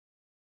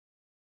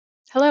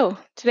Hello,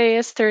 today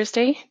is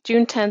Thursday,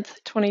 June 10th,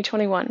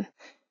 2021.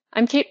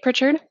 I'm Kate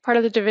Pritchard, part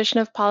of the Division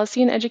of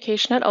Policy and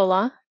Education at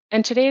OLAW,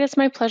 and today it is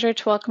my pleasure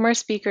to welcome our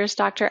speakers,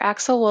 Dr.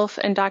 Axel Wolf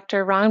and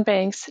Dr. Ron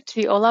Banks, to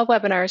the OLAW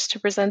webinars to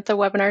present the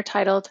webinar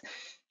titled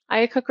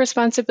IACUC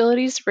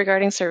Responsibilities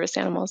Regarding Service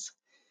Animals.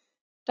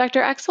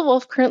 Dr. Axel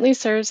Wolf currently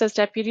serves as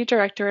Deputy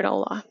Director at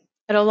OLAW.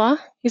 At OLAW,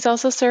 he's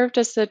also served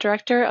as the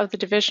Director of the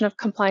Division of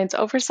Compliance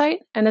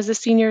Oversight and as a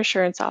Senior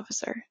Assurance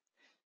Officer.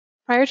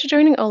 Prior to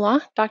joining OLAW,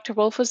 Dr.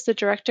 Wolf was the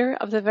director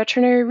of the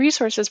Veterinary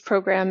Resources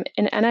Program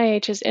in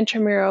NIH's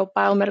Intramural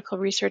Biomedical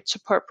Research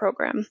Support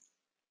Program.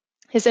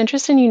 His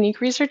interest in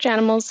unique research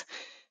animals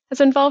has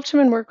involved him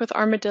in work with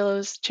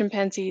armadillos,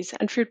 chimpanzees,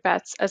 and fruit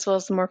bats, as well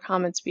as the more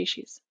common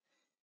species.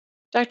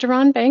 Dr.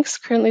 Ron Banks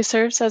currently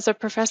serves as a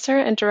professor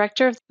and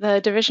director of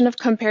the Division of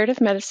Comparative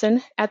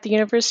Medicine at the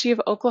University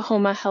of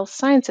Oklahoma Health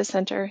Sciences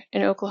Center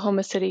in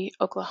Oklahoma City,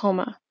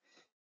 Oklahoma.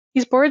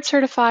 He's board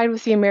certified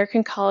with the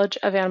American College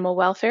of Animal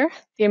Welfare,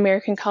 the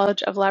American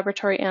College of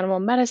Laboratory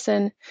Animal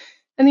Medicine,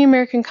 and the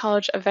American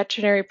College of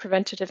Veterinary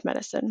Preventative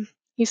Medicine.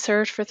 He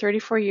served for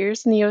 34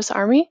 years in the U.S.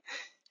 Army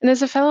and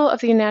is a fellow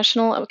of the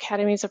National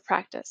Academies of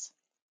Practice.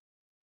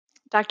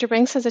 Dr.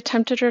 Banks has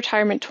attempted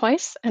retirement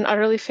twice and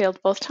utterly failed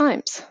both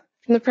times.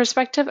 From the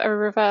perspective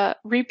of a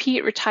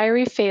repeat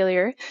retiree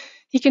failure,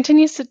 he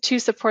continues to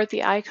support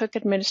the IACUC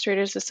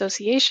Administrators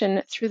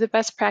Association through the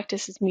best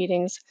practices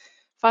meetings,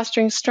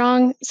 fostering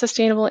strong,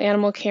 sustainable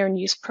animal care and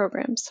use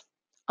programs.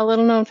 A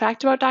little known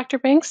fact about Dr.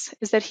 Banks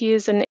is that he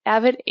is an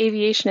avid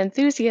aviation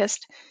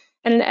enthusiast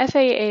and an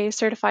FAA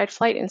certified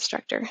flight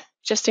instructor,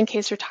 just in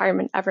case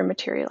retirement ever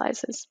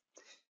materializes.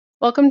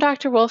 Welcome,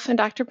 Dr. Wolf and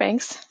Dr.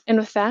 Banks, and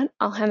with that,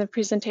 I'll hand the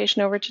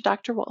presentation over to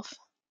Dr. Wolf.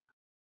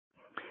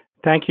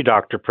 Thank you,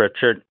 Dr.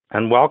 Pritchard,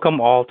 and welcome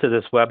all to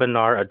this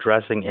webinar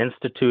addressing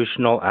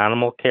Institutional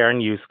Animal Care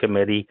and Use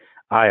Committee,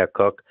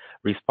 IACUC,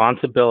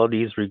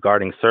 responsibilities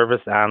regarding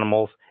service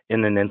animals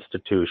in an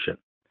institution.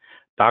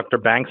 Dr.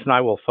 Banks and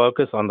I will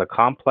focus on the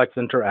complex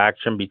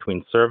interaction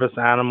between service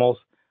animals,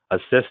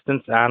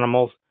 assistance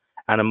animals,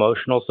 and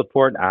emotional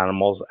support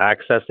animals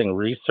accessing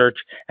research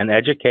and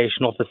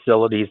educational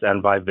facilities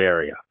and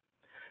vivaria.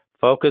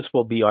 Focus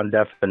will be on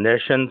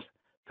definitions,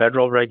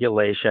 federal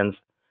regulations,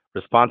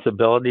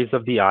 responsibilities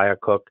of the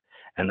IACUC,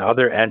 and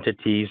other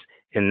entities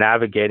in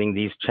navigating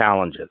these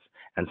challenges,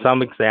 and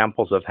some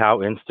examples of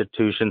how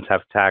institutions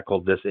have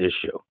tackled this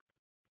issue.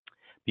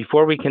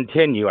 Before we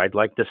continue, I'd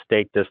like to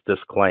state this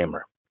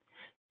disclaimer.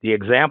 The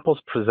examples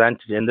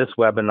presented in this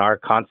webinar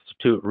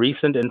constitute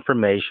recent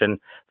information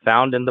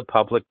found in the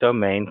public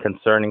domain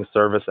concerning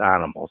service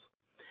animals.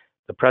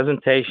 The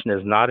presentation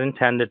is not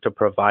intended to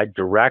provide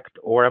direct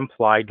or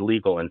implied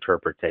legal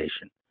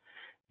interpretation.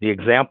 The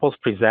examples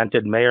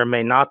presented may or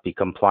may not be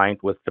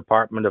compliant with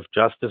Department of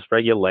Justice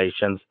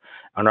regulations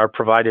and are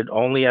provided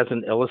only as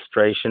an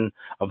illustration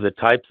of the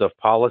types of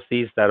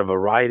policies that a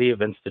variety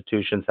of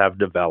institutions have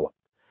developed.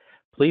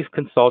 Please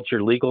consult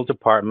your legal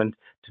department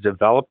to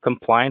develop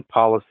compliant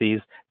policies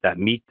that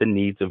meet the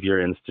needs of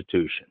your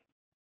institution.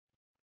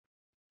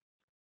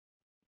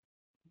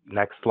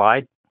 Next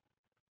slide.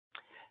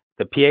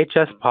 The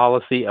PHS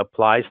policy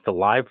applies to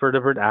live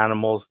vertebrate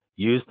animals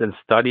used in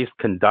studies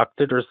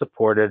conducted or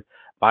supported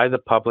by the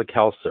Public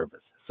Health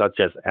Service, such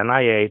as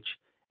NIH,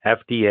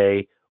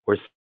 FDA, or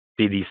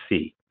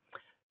CDC.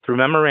 Through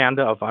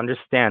memoranda of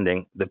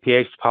understanding, the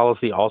PHS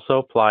policy also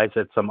applies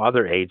at some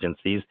other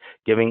agencies,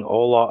 giving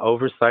OLAW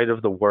oversight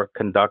of the work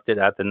conducted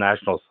at the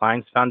National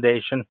Science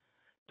Foundation,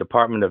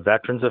 Department of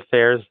Veterans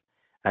Affairs,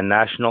 and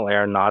National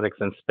Aeronautics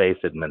and Space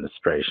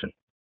Administration.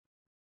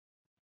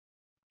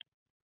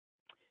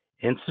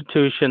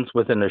 Institutions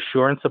with an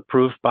assurance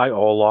approved by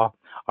OLAW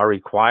are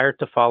required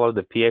to follow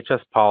the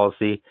PHS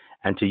policy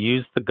and to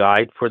use the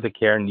Guide for the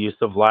Care and Use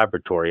of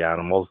Laboratory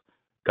Animals,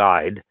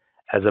 GUIDE,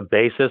 as a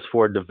basis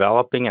for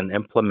developing and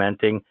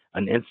implementing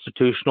an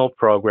institutional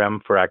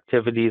program for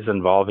activities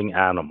involving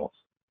animals.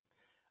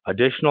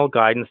 Additional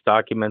guidance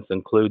documents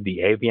include the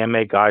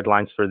AVMA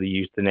guidelines for the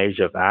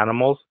euthanasia of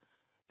animals,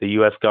 the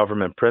U.S.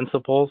 government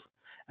principles,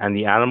 and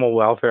the Animal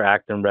Welfare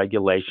Act and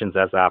regulations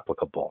as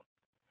applicable.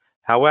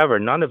 However,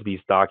 none of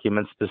these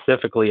documents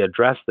specifically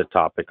address the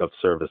topic of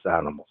service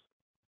animals.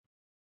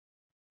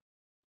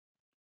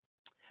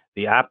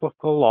 The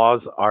applicable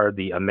laws are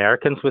the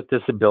Americans with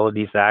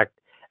Disabilities Act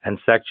and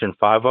Section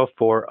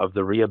 504 of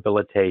the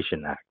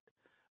Rehabilitation Act.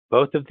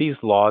 Both of these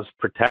laws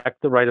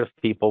protect the right of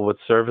people with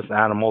service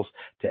animals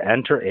to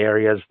enter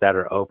areas that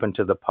are open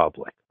to the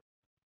public.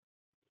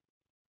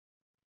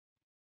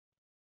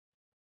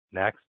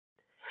 Next.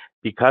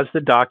 Because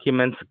the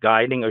documents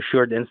guiding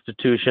assured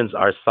institutions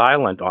are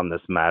silent on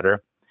this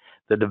matter,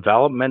 the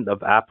development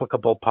of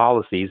applicable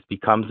policies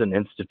becomes an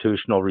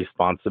institutional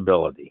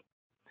responsibility.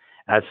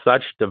 As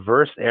such,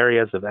 diverse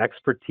areas of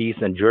expertise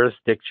and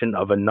jurisdiction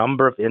of a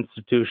number of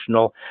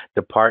institutional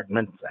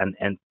departments and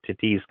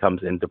entities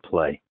comes into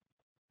play.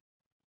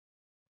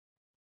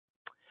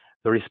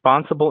 The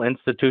responsible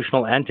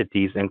institutional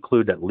entities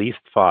include at least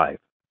 5.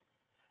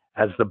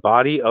 As the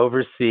body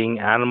overseeing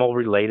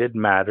animal-related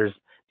matters,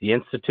 the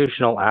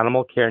Institutional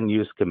Animal Care and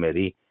Use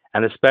Committee,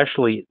 and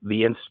especially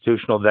the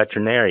institutional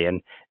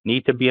veterinarian,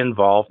 need to be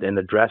involved in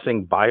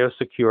addressing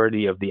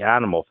biosecurity of the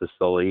animal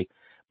facility,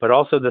 but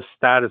also the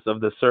status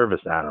of the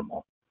service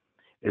animal.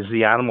 Is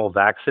the animal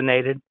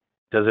vaccinated?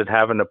 Does it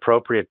have an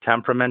appropriate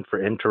temperament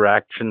for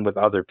interaction with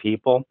other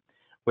people?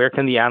 Where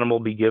can the animal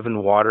be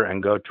given water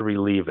and go to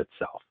relieve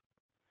itself?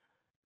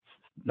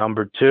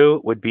 Number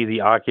 2 would be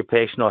the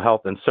Occupational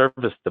Health and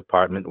Service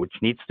Department, which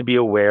needs to be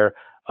aware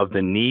of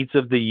the needs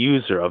of the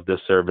user of the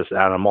service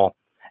animal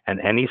and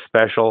any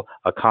special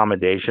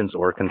accommodations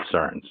or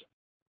concerns.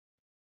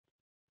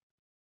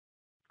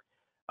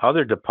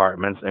 Other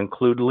departments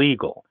include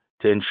legal,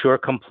 to ensure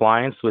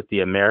compliance with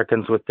the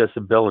Americans with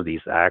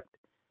Disabilities Act,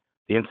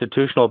 the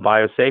Institutional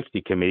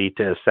Biosafety Committee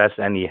to assess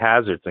any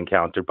hazards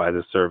encountered by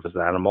the service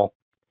animal,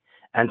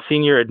 and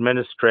senior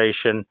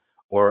administration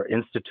or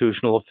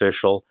institutional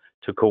official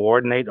to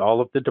coordinate all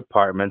of the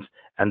departments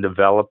and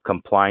develop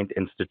compliant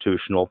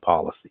institutional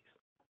policies.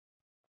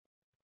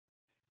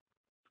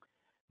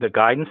 The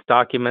guidance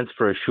documents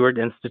for assured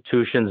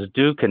institutions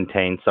do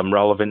contain some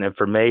relevant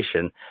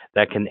information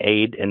that can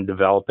aid in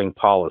developing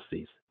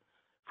policies.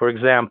 For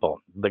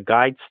example, the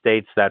guide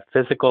states that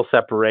physical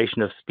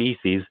separation of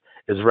species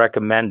is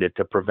recommended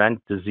to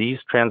prevent disease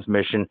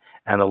transmission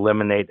and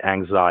eliminate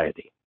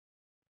anxiety.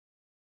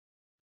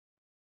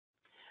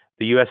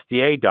 The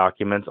USDA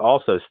documents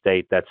also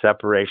state that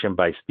separation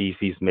by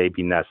species may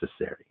be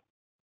necessary.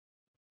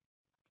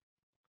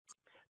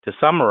 To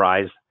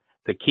summarize,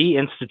 the key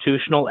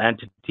institutional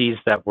entities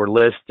that were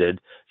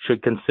listed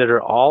should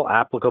consider all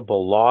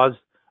applicable laws,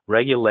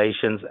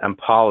 regulations, and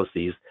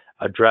policies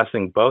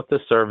addressing both the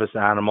service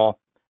animal,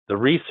 the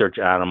research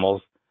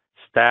animals,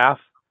 staff,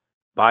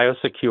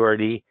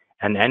 biosecurity,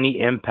 and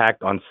any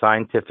impact on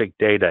scientific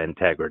data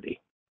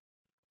integrity.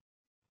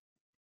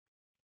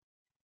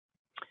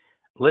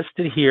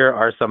 Listed here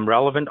are some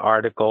relevant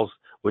articles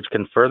which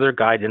can further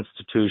guide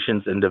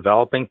institutions in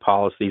developing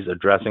policies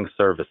addressing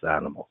service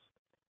animals.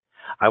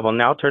 I will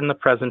now turn the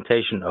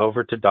presentation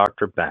over to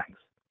Dr.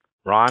 Banks.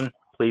 Ron,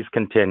 please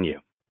continue.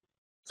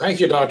 Thank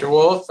you, Dr.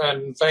 Wolf,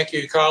 and thank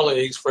you,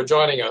 colleagues, for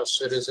joining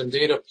us. It is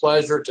indeed a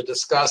pleasure to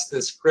discuss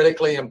this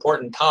critically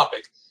important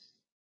topic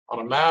on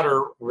a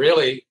matter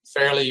really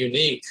fairly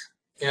unique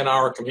in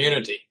our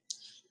community.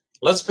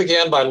 Let's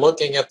begin by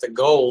looking at the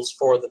goals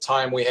for the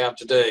time we have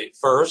today.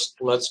 First,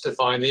 let's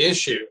define the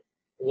issue.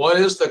 What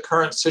is the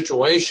current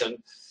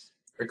situation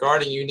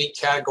regarding unique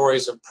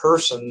categories of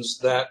persons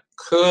that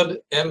could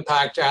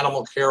impact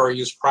animal care or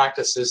use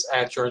practices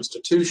at your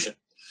institution?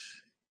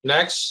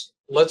 Next,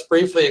 let's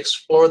briefly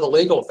explore the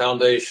legal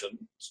foundation,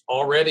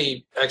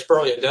 already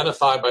expertly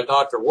identified by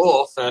Dr.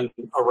 Wolf, and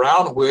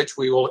around which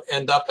we will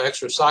end up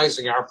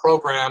exercising our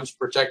programs,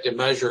 protective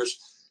measures,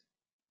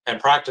 and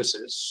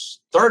practices.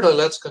 Thirdly,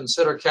 let's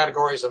consider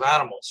categories of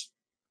animals.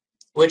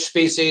 Which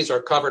species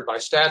are covered by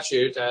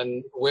statute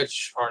and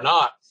which are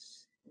not?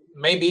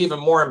 Maybe even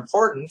more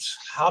important,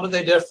 how do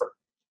they differ?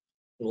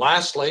 And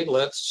lastly,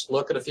 let's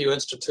look at a few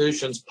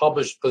institutions'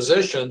 published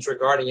positions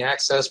regarding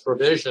access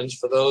provisions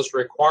for those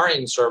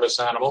requiring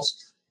service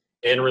animals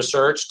in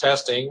research,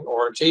 testing,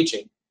 or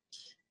teaching.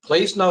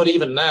 Please note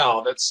even now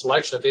that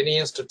selection of any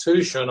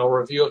institution or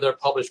review of their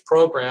published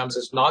programs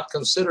is not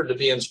considered to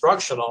be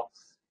instructional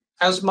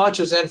as much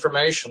as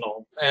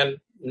informational, and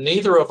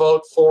neither a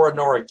vote for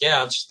nor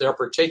against their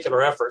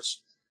particular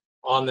efforts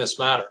on this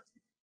matter.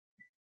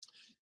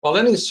 While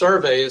any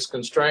survey is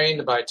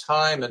constrained by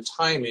time and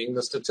timing,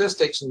 the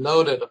statistics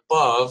noted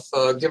above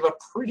give a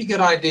pretty good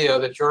idea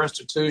that your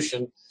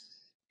institution,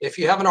 if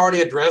you haven't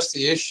already addressed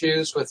the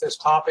issues with this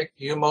topic,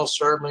 you most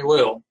certainly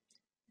will.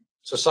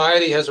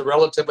 Society has a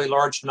relatively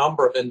large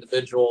number of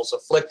individuals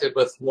afflicted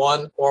with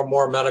one or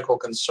more medical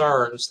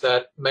concerns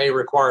that may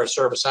require a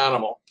service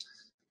animal.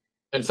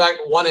 In fact,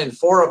 1 in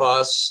 4 of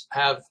us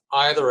have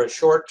either a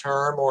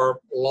short-term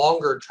or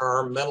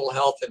longer-term mental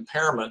health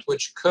impairment,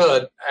 which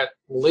could, at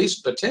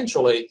least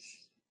potentially,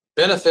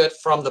 benefit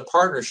from the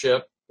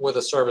partnership with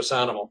a service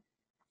animal.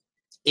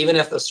 Even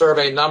if the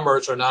survey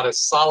numbers are not as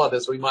solid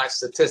as we might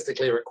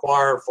statistically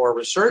require for a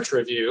research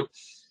review,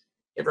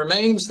 it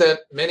remains that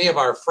many of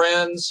our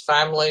friends,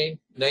 family,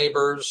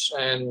 neighbors,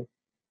 and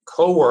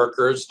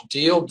co-workers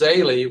deal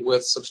daily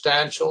with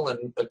substantial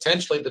and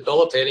potentially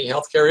debilitating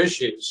healthcare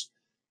issues.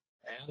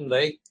 And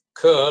they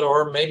could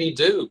or maybe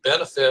do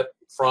benefit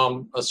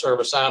from a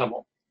service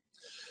animal.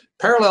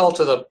 Parallel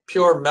to the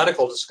pure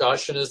medical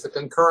discussion is the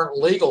concurrent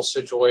legal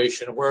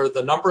situation where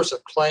the numbers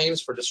of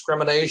claims for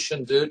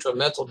discrimination due to a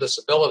mental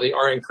disability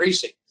are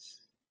increasing,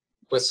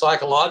 with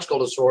psychological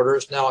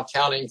disorders now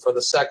accounting for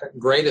the second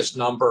greatest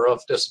number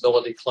of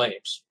disability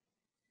claims.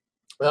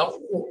 Well,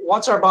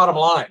 what's our bottom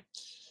line?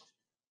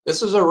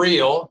 This is a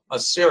real, a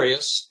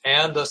serious,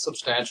 and a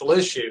substantial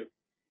issue.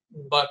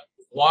 But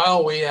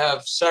while we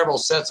have several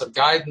sets of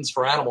guidance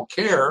for animal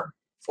care,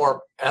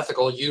 for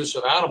ethical use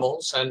of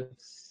animals, and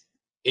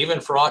even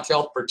for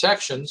health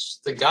protections,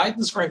 the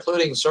guidance for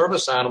including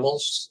service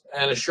animals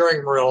and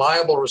assuring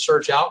reliable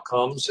research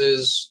outcomes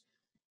is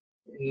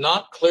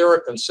not clear or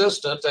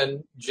consistent,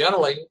 and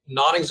generally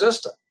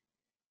non-existent.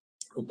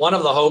 One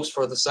of the hopes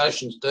for the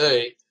session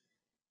today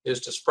is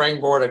to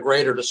springboard a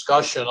greater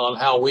discussion on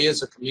how we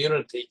as a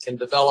community can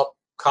develop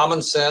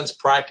common sense,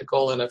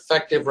 practical, and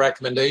effective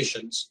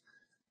recommendations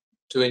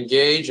to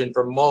engage and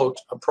promote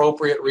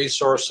appropriate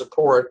resource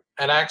support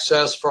and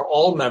access for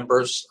all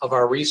members of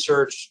our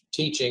research,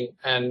 teaching,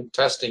 and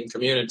testing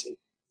community.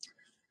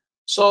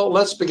 So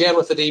let's begin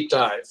with the deep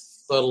dive,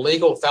 the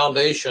legal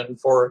foundation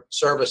for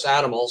service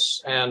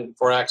animals and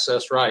for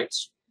access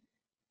rights.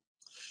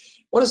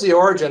 What is the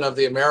origin of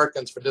the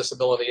Americans with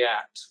Disabilities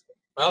Act?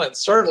 Well, it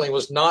certainly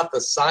was not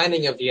the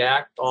signing of the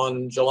act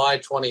on July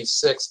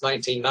 26,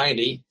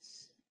 1990,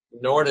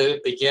 nor did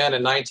it begin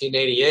in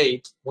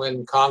 1988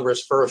 when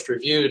Congress first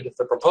reviewed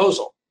the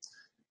proposal.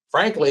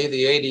 Frankly,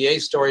 the ADA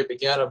story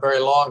began a very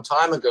long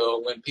time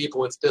ago when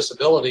people with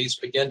disabilities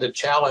began to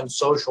challenge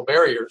social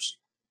barriers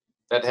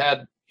that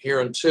had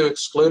hereunto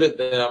excluded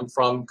them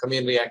from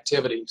community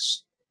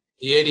activities.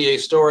 The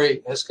ADA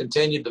story has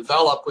continued to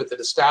develop with the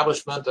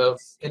establishment of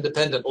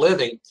independent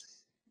living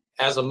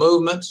as a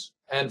movement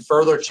and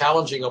further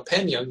challenging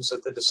opinions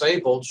that the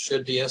disabled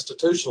should be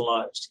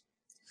institutionalized.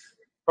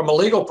 From a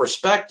legal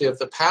perspective,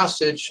 the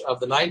passage of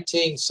the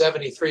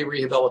 1973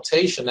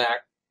 Rehabilitation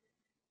Act,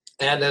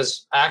 and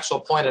as Axel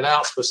pointed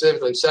out,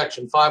 specifically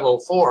Section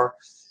 504,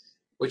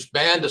 which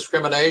banned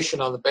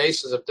discrimination on the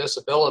basis of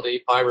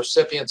disability by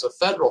recipients of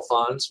federal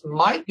funds,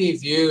 might be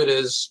viewed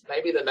as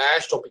maybe the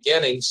national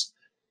beginnings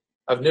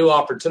of new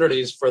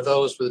opportunities for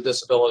those with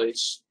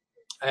disabilities.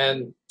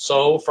 And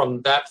so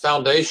from that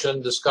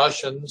foundation,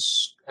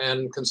 discussions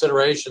and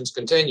considerations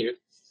continued,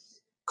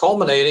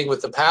 culminating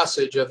with the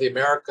passage of the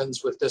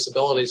Americans with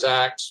Disabilities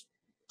Act,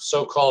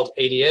 so-called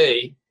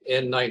ADA,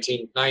 in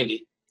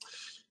 1990.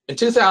 In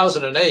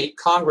 2008,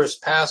 Congress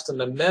passed an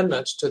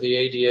amendment to the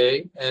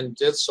ADA and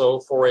did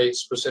so for a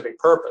specific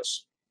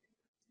purpose.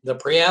 The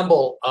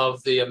preamble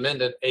of the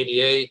amended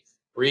ADA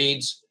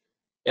reads,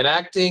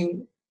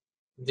 enacting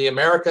the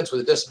Americans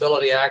with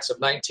Disabilities Acts of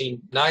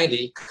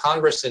 1990,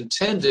 Congress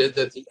intended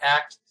that the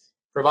act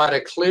provide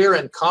a clear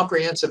and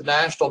comprehensive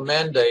national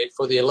mandate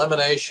for the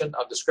elimination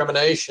of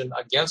discrimination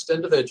against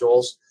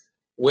individuals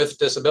with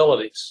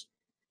disabilities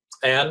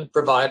and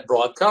provide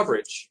broad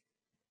coverage.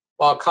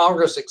 While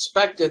Congress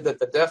expected that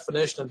the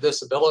definition of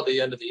disability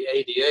under the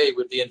ADA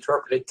would be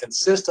interpreted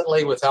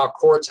consistently with how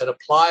courts had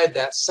applied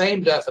that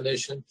same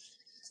definition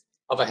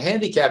of a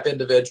handicapped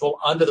individual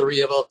under the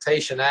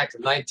Rehabilitation Act of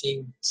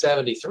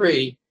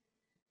 1973,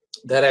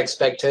 that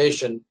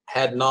expectation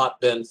had not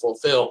been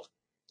fulfilled.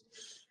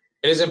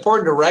 It is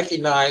important to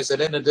recognize that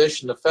in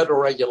addition to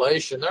federal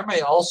regulation, there may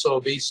also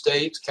be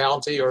state,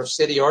 county, or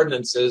city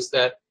ordinances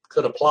that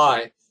could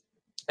apply,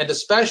 and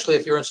especially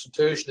if your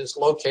institution is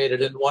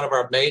located in one of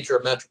our major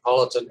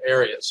metropolitan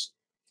areas.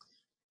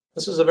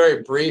 This is a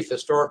very brief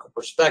historical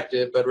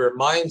perspective, but it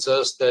reminds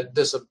us that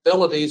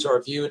disabilities are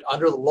viewed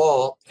under the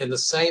law in the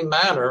same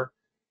manner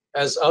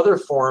as other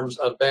forms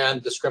of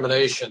banned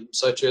discrimination,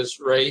 such as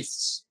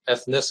race,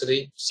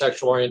 ethnicity,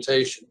 sexual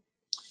orientation.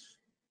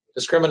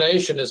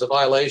 Discrimination is a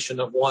violation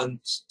of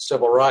one's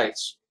civil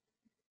rights.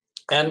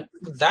 And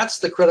that's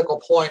the critical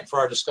point for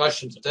our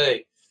discussion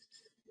today.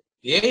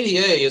 The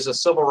ADA is a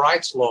civil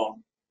rights law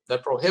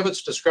that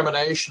prohibits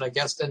discrimination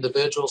against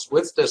individuals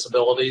with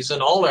disabilities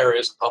in all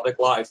areas of public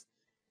life,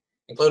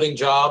 including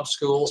jobs,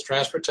 schools,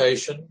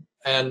 transportation,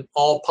 and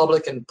all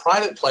public and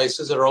private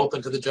places that are open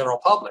to the general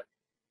public.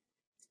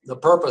 The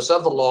purpose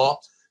of the law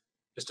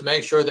is to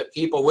make sure that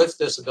people with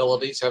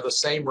disabilities have the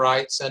same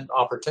rights and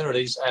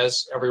opportunities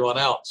as everyone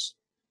else.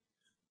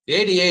 The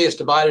ADA is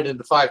divided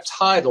into 5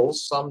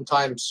 titles,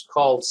 sometimes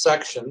called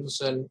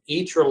sections, and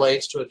each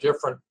relates to a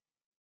different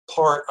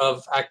part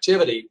of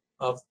activity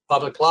of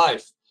public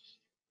life.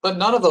 But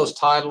none of those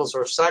titles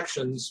or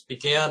sections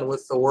begin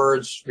with the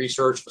words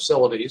research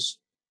facilities,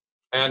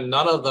 and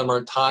none of them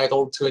are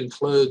titled to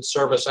include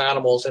service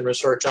animals in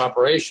research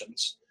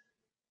operations.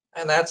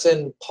 And that's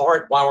in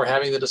part why we're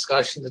having the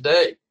discussion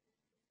today.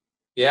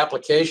 The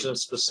application of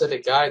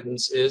specific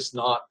guidance is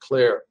not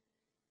clear.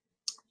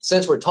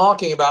 Since we're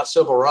talking about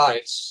civil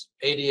rights,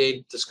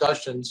 ADA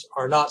discussions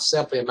are not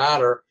simply a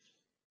matter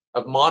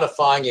of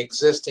modifying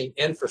existing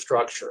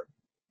infrastructure.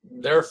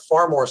 They're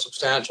far more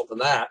substantial than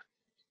that.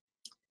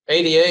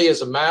 ADA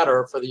is a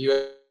matter for the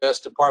U.S.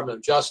 Department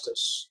of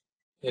Justice.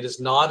 It is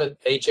not an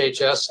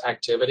HHS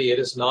activity. It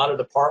is not a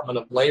Department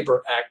of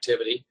Labor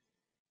activity.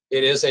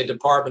 It is a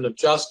Department of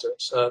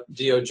Justice, a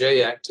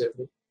DOJ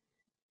activity.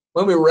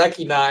 When we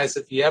recognize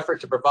that the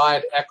effort to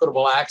provide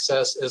equitable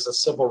access is a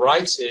civil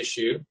rights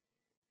issue,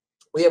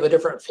 we have a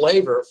different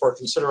flavor for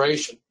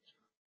consideration.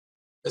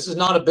 This is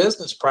not a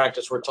business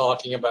practice we're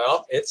talking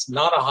about. It's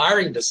not a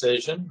hiring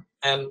decision.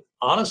 And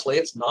honestly,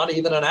 it's not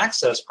even an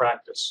access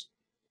practice.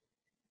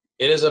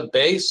 It is a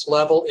base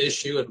level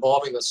issue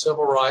involving the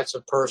civil rights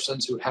of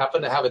persons who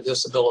happen to have a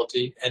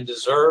disability and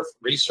deserve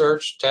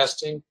research,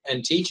 testing,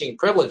 and teaching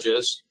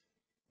privileges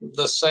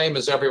the same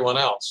as everyone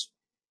else.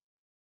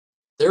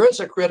 There is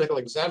a critical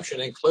exemption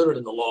included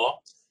in the law,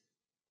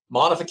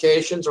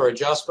 Modifications or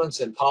adjustments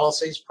in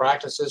policies,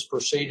 practices,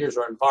 procedures,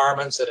 or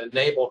environments that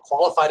enable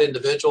qualified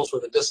individuals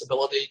with a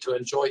disability to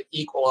enjoy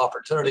equal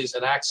opportunities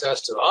and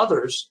access to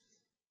others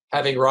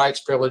having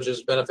rights,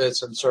 privileges,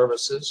 benefits, and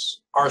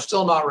services are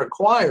still not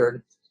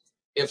required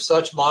if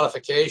such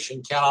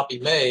modification cannot be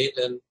made,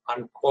 and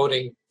I'm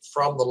quoting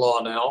from the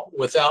law now,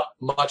 without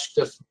much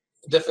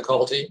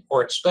difficulty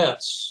or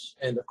expense,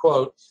 end of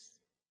quote,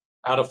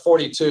 out of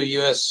 42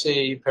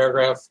 USC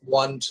paragraph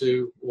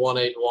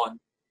 12181.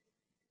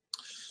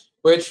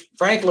 Which,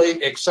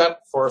 frankly,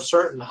 except for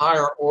certain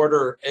higher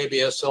order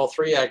ABSL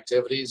 3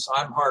 activities,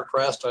 I'm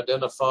hard-pressed to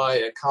identify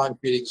a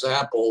concrete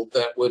example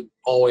that would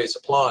always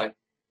apply.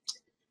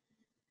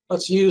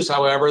 Let's use,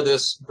 however,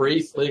 this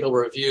brief legal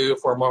review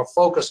for a more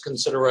focused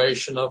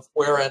consideration of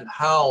where and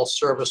how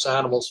service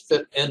animals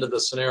fit into the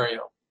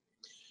scenario.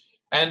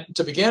 And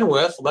to begin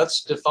with,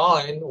 let's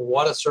define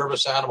what a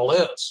service animal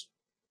is.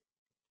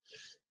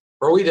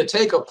 Were we to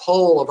take a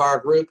poll of our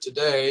group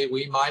today,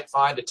 we might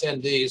find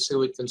attendees who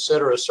would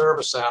consider a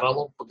service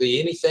animal to be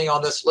anything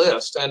on this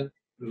list, and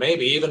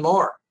maybe even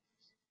more.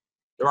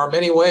 There are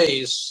many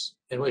ways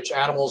in which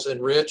animals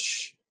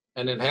enrich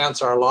and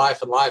enhance our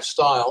life and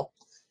lifestyle.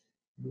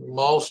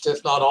 Most,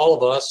 if not all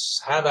of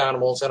us, have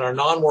animals in our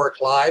non-work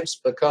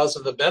lives because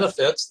of the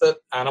benefits that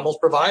animals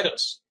provide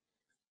us.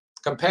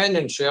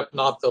 Companionship,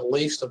 not the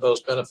least of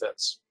those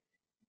benefits.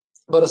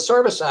 But a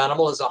service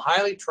animal is a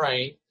highly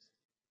trained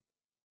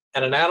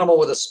and an animal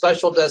with a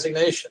special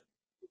designation,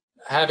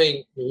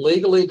 having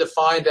legally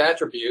defined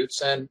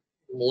attributes and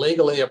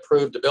legally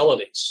approved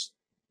abilities.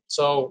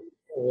 So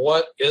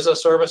what is a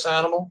service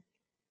animal?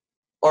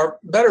 Or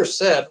better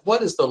said,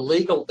 what is the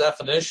legal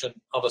definition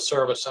of a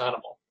service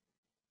animal?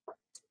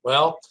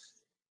 Well,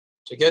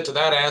 to get to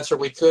that answer,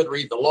 we could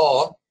read the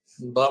law,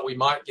 but we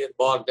might get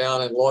bogged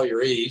down in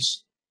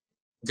lawyerese.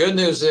 Good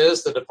news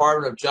is the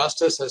Department of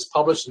Justice has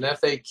published an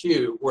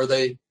FAQ where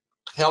they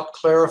help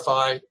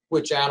clarify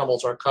which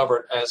animals are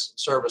covered as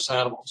service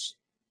animals.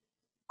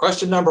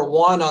 Question number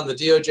 1 on the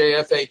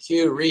DOJ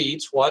FAQ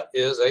reads, what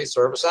is a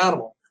service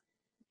animal?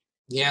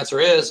 The answer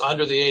is,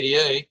 under the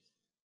ADA,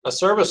 a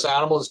service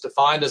animal is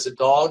defined as a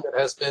dog that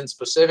has been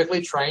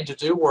specifically trained to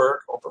do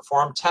work or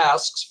perform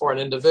tasks for an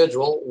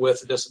individual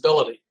with a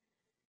disability.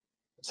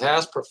 The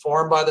task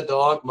performed by the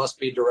dog must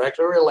be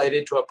directly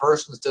related to a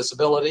person's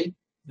disability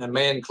and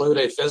may include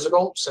a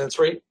physical,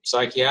 sensory,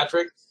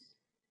 psychiatric,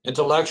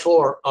 intellectual,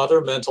 or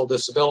other mental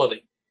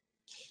disability.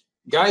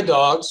 Guide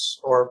dogs,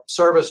 or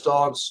service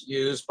dogs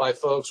used by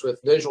folks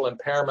with visual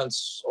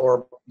impairments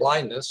or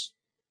blindness,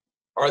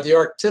 are the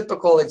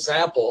archetypical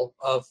example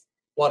of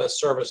what a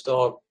service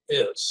dog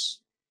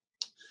is.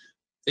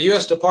 The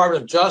U.S.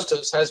 Department of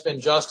Justice has been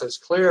just as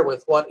clear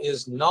with what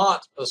is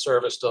not a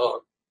service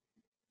dog.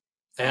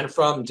 And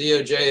from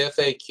DOJ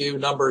FAQ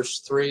numbers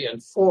 3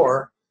 and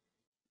 4,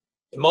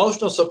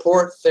 emotional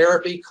support,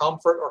 therapy,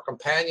 comfort, or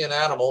companion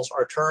animals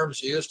are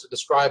terms used to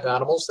describe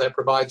animals that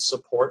provide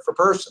support for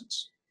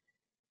persons.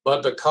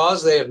 But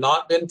because they have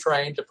not been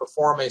trained to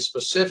perform a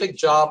specific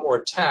job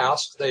or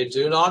task, they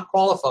do not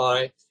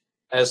qualify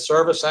as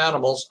service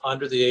animals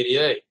under the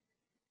ADA.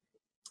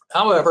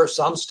 However,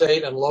 some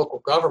state and local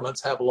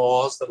governments have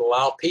laws that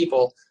allow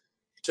people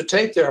to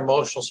take their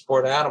emotional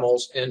support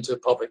animals into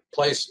public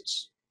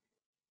places.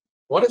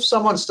 What if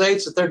someone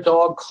states that their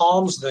dog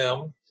calms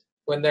them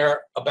when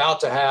they're about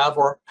to have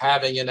or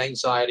having an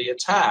anxiety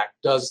attack?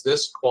 Does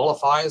this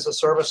qualify as a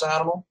service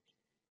animal?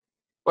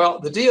 Well,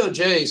 the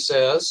DOJ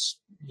says,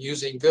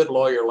 using good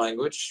lawyer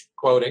language,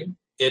 quoting,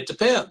 it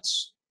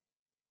depends,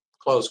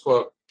 close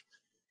quote.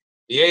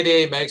 The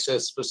ADA makes a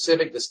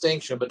specific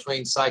distinction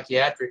between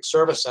psychiatric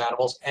service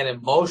animals and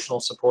emotional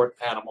support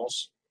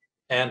animals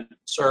and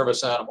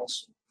service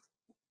animals.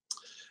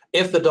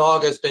 If the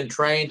dog has been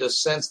trained to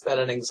sense that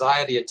an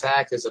anxiety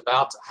attack is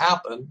about to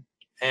happen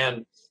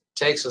and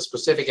takes a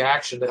specific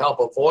action to help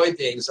avoid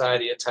the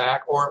anxiety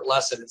attack or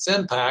lessen its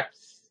impact,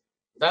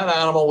 that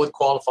animal would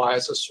qualify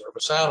as a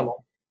service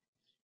animal.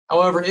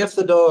 However, if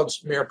the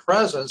dog's mere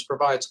presence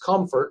provides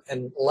comfort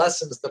and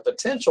lessens the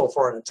potential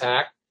for an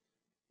attack,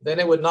 then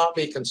it would not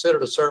be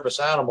considered a service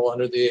animal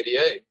under the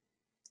ADA.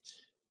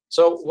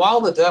 So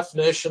while the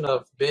definition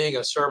of being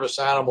a service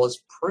animal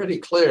is pretty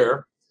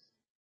clear,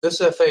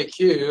 this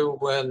FAQ,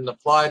 when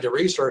applied to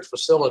research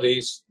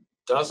facilities,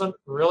 doesn't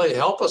really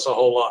help us a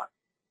whole lot.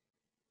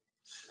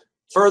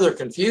 Further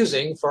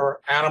confusing for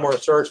animal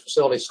research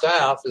facility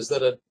staff is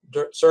that a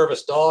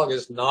service dog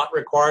is not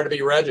required to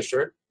be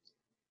registered,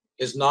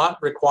 is not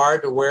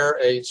required to wear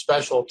a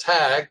special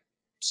tag,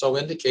 so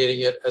indicating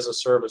it as a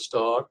service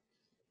dog,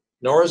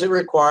 nor is it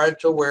required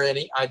to wear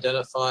any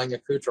identifying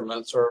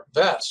accoutrements or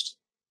vest.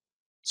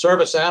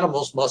 Service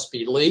animals must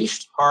be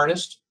leashed,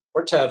 harnessed,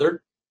 or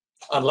tethered,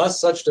 unless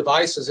such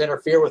devices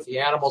interfere with the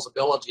animal's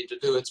ability to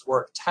do its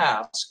work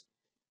task,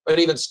 but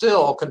even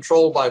still,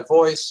 controlled by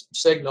voice,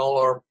 signal,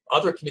 or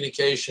other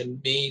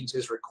communication means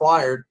is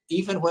required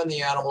even when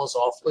the animal is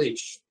off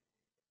leash.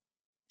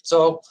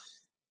 So,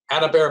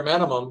 at a bare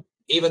minimum,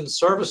 even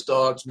service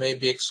dogs may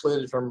be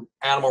excluded from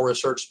animal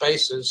research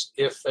spaces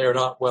if they are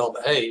not well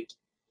behaved.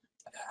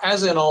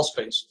 as in all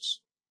spaces.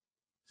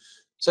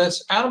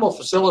 Since animal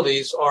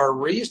facilities are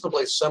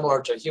reasonably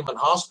similar to human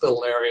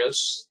hospital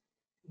areas,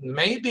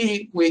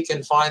 maybe we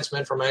can find some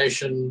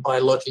information by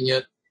looking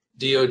at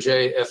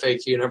DOJ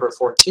FAQ number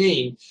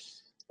 14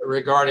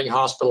 regarding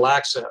hospital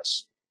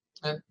access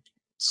and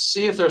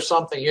see if there's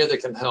something here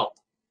that can help.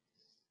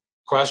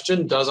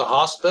 Question, does a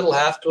hospital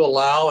have to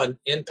allow an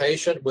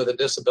inpatient with a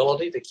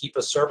disability to keep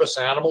a service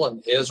animal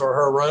in his or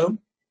her room?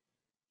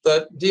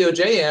 The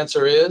DOJ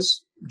answer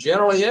is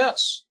generally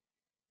yes.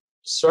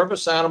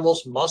 Service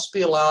animals must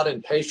be allowed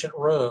in patient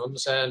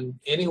rooms, and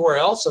anywhere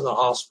else in the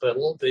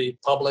hospital, the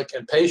public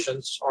and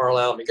patients are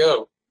allowed to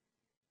go.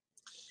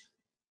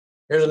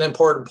 Here's an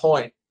important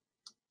point.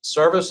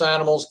 Service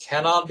animals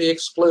cannot be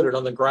excluded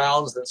on the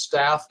grounds that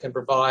staff can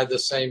provide the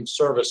same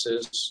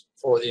services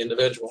for the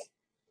individual.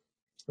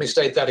 Let me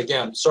state that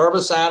again.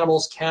 Service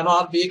animals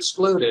cannot be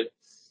excluded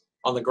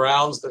on the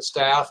grounds that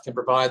staff can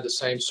provide the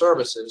same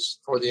services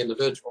for the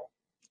individual.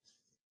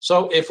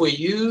 So if we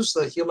use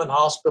the human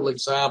hospital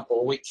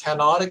example, we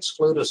cannot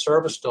exclude a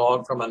service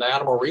dog from an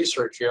animal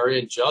research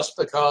area just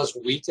because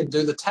we can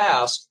do the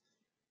task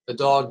the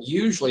dog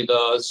usually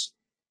does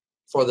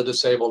for the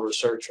disabled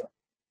researcher.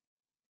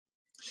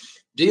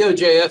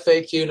 DOJ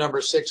FAQ number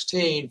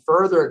 16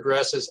 further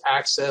addresses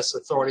access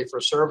authority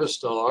for service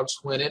dogs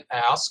when it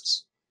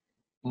asks,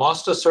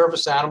 must a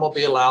service animal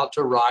be allowed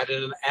to ride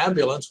in an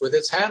ambulance with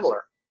its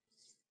handler?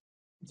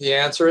 The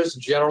answer is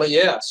generally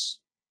yes.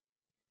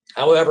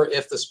 However,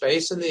 if the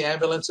space in the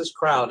ambulance is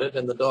crowded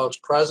and the dog's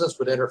presence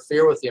would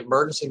interfere with the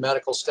emergency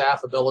medical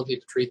staff ability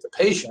to treat the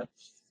patient,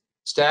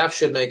 staff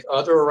should make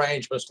other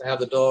arrangements to have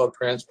the dog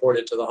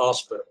transported to the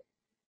hospital.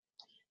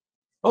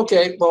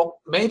 Okay,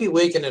 well, maybe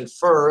we can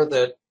infer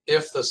that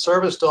if the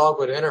service dog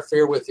would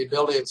interfere with the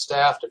ability of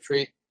staff to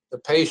treat the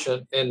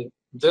patient, in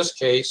this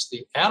case,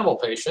 the animal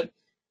patient,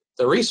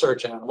 the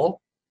research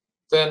animal,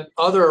 then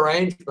other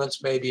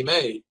arrangements may be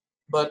made.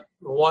 But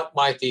what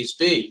might these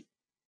be?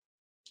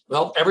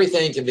 Well,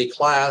 everything can be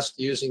classed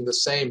using the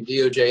same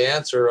DOJ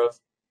answer of,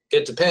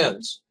 it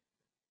depends.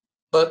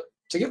 But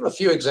to give a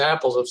few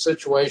examples of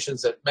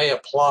situations that may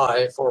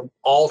apply for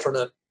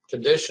alternate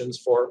conditions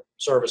for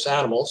service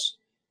animals,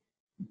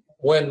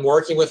 when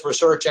working with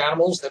research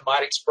animals that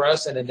might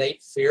express an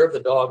innate fear of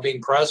the dog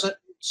being present,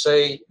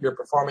 say you're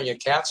performing a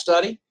cat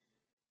study,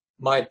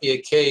 might be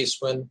a case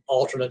when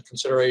alternate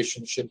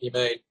considerations should be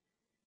made.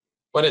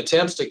 When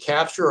attempts to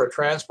capture or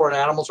transport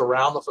animals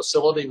around the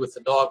facility with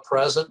the dog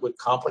present would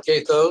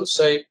complicate those,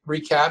 say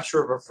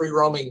recapture of a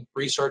free-roaming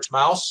research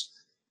mouse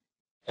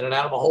in an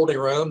animal holding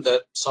room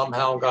that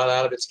somehow got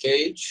out of its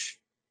cage,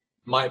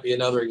 might be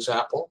another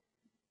example.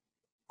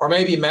 Or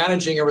maybe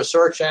managing a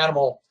research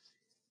animal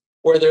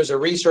where there's a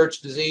research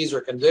disease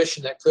or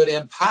condition that could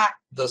impact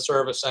the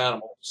service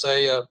animal,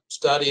 say a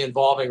study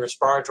involving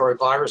respiratory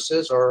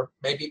viruses or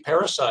maybe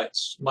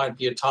parasites, might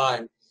be a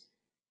time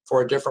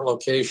for a different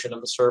location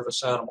of the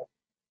service animal.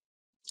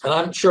 And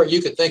I'm sure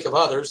you could think of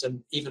others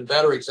and even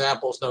better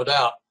examples, no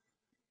doubt.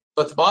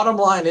 But the bottom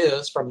line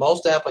is, for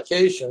most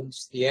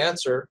applications, the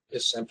answer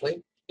is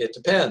simply, it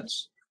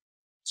depends.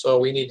 So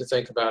we need to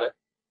think about it.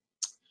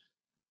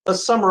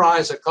 Let's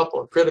summarize a couple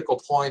of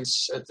critical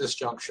points at this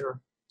juncture.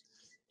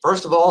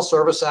 First of all,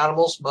 service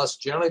animals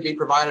must generally be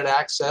provided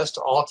access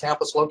to all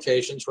campus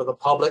locations where the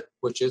public,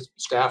 which is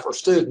staff or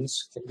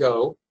students, can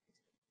go.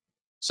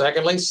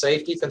 Secondly,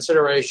 safety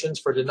considerations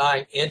for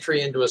denying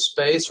entry into a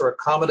space or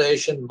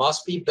accommodation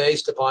must be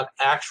based upon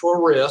actual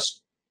risk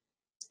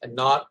and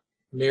not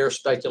mere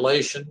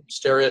speculation,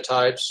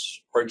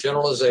 stereotypes, or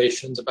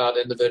generalizations about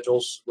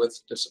individuals with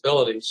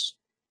disabilities.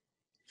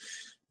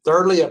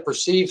 Thirdly, a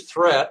perceived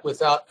threat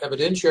without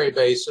evidentiary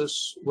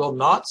basis will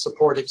not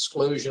support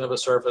exclusion of a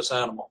service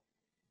animal.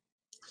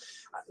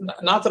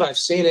 Not that I've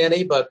seen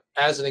any, but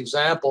as an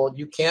example,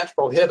 you can't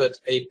prohibit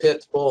a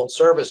pit bull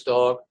service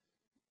dog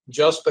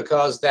just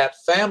because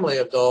that family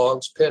of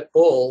dogs, pit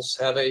bulls,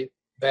 have a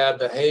bad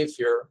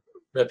behavior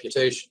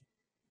reputation.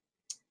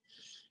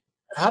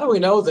 How do we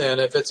know then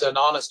if it's an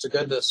honest to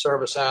goodness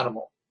service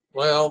animal?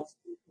 Well,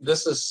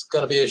 this is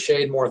going to be a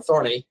shade more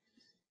thorny.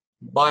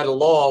 By the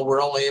law,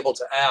 we're only able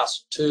to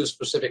ask two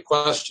specific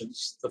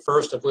questions, the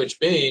first of which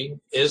being,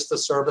 is the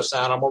service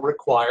animal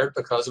required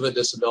because of a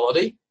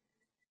disability?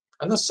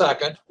 And the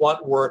second,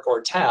 what work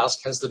or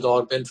task has the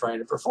dog been trained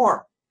to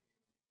perform?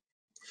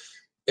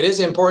 It is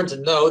important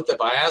to note that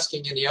by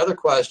asking any other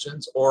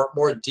questions or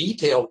more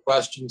detailed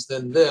questions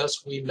than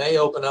this, we may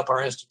open up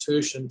our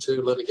institution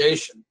to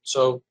litigation.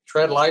 So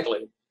tread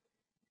lightly.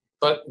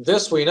 But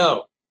this we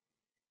know.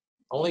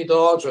 Only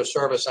dogs are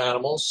service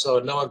animals, so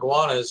no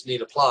iguanas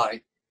need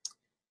apply.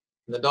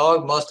 And the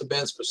dog must have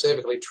been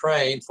specifically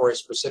trained for a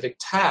specific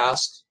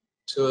task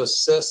to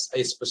assist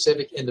a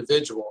specific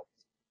individual.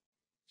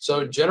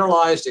 So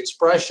generalized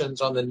expressions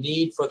on the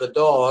need for the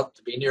dog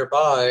to be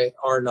nearby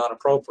are not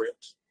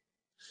appropriate.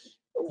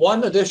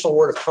 One additional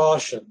word of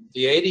caution,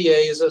 the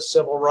ADA is a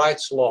civil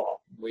rights law.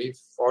 We've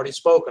already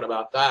spoken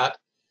about that.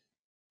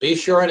 Be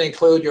sure and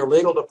include your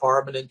legal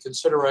department in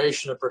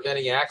consideration of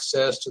preventing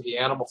access to the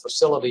animal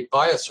facility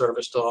by a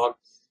service dog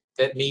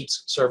that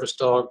meets service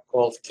dog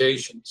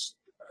qualifications.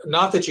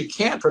 Not that you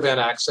can't prevent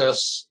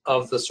access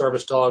of the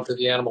service dog to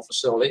the animal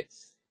facility,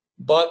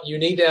 but you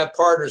need to have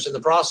partners in the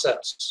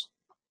process.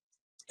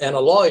 And a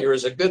lawyer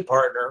is a good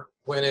partner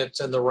when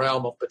it's in the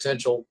realm of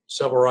potential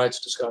civil rights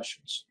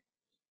discussions.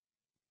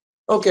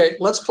 Okay,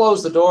 let's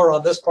close the door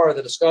on this part of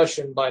the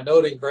discussion by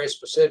noting very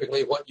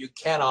specifically what you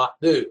cannot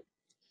do.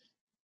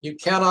 You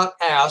cannot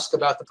ask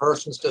about the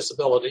person's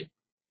disability.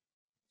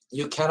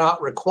 You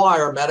cannot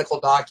require medical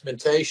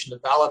documentation to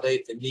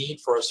validate the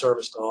need for a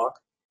service dog.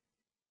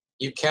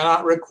 You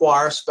cannot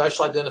require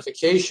special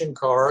identification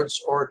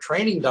cards or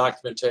training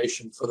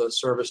documentation for the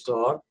service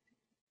dog.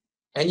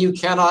 And you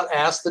cannot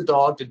ask the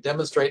dog to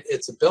demonstrate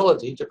its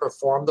ability to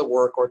perform the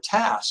work or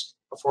task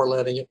before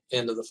letting it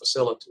into the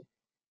facility.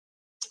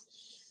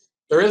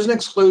 There is an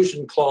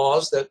exclusion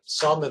clause that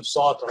some have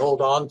sought to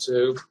hold on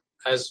to,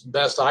 as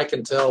best I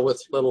can tell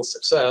with little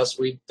success.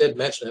 We did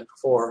mention it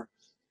before.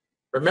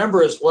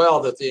 Remember as well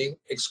that the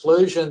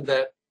exclusion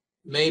that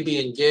may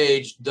be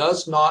engaged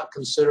does not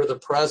consider the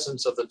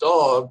presence of the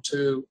dog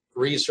to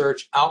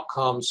research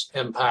outcomes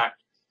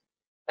impact.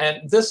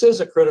 And this is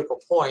a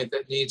critical point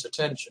that needs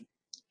attention.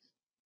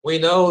 We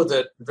know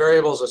that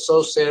variables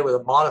associated with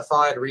a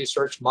modified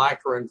research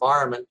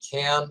microenvironment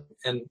can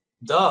and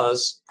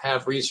does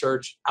have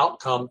research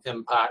outcome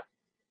impact.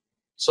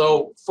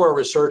 So for a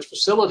research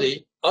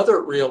facility,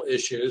 other real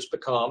issues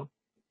become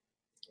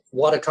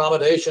what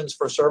accommodations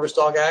for service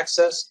dog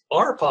access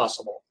are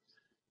possible.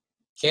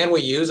 Can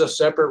we use a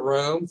separate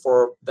room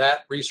for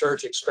that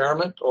research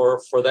experiment or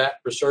for that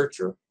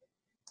researcher?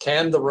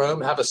 Can the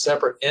room have a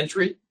separate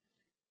entry?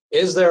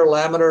 Is there a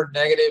laminar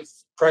negative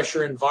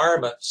pressure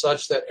environment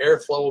such that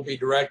airflow will be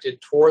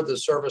directed toward the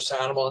service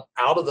animal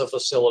out of the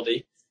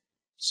facility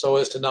so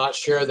as to not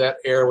share that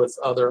air with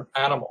other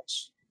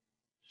animals?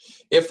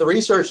 If the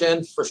research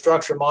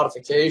infrastructure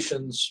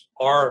modifications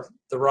are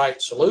the right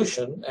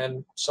solution,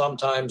 and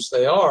sometimes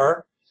they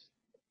are,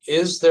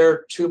 is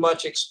there too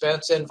much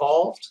expense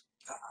involved?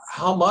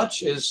 How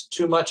much is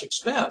too much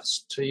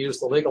expense, to use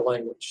the legal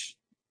language?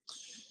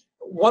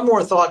 One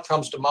more thought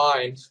comes to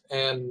mind,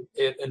 and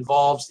it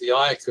involves the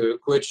IACUC,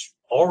 which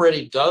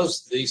already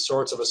does these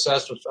sorts of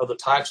assessments of the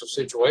types of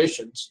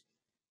situations.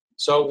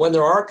 So when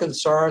there are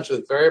concerns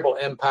with variable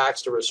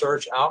impacts to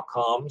research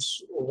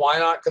outcomes, why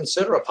not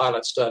consider a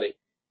pilot study,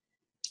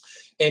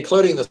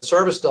 including the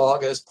service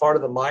dog as part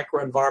of the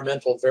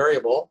microenvironmental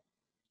variable,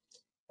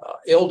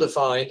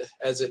 ill-defined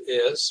as it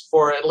is,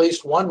 for at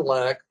least one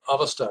leg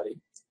of a study,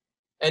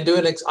 and do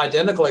an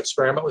identical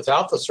experiment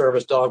without the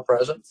service dog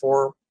present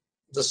for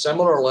the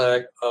similar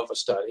leg of a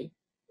study.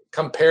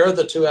 Compare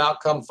the two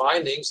outcome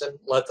findings and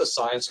let the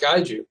science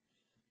guide you.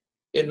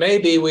 It may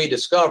be we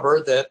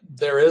discover that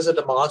there is a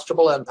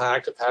demonstrable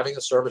impact of having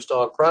a service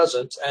dog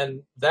present,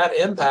 and that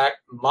impact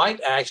might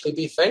actually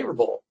be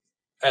favorable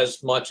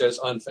as much as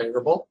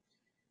unfavorable.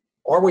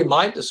 Or we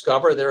might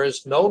discover there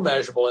is no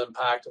measurable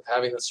impact of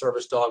having the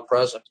service dog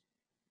present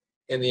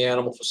in the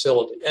animal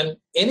facility. And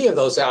any of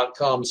those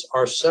outcomes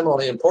are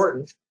similarly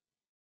important,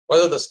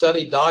 whether the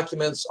study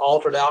documents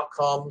altered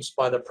outcomes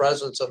by the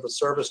presence of the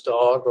service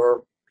dog,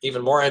 or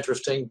even more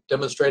interesting,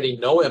 demonstrating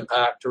no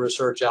impact to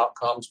research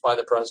outcomes by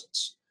the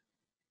presence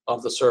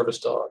of the service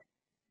dog.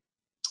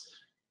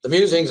 The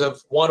musings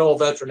of one old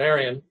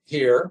veterinarian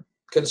here,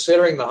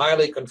 considering the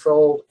highly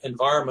controlled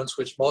environments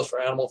which most of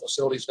our animal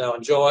facilities now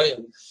enjoy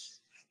and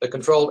the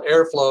controlled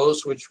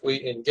airflows which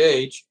we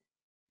engage,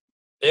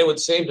 it would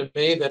seem to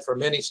me that for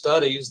many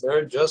studies,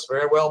 there just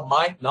very well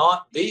might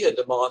not be a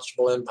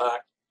demonstrable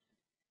impact.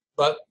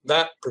 But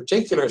that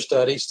particular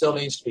study still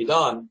needs to be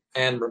done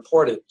and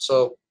reported.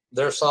 So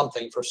there's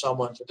something for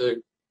someone to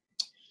do.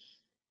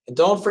 And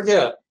don't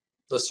forget,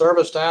 the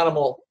serviced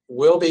animal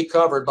will be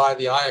covered by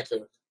the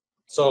IACUC.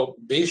 So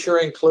be sure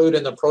to include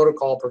in the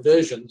protocol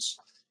provisions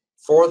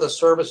for the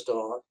service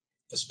dog,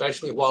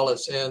 especially while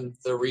it's in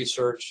the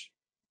research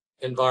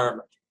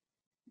environment.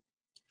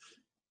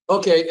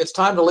 Okay, it's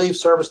time to leave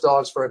service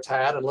dogs for a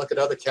tad and look at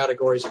other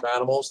categories of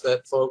animals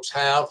that folks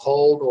have,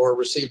 hold, or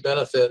receive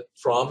benefit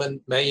from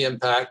and may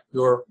impact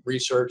your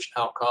research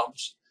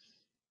outcomes.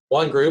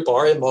 One group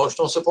are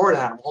emotional support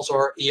animals,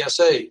 or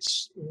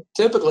ESAs.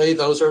 Typically,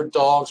 those are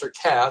dogs or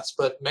cats,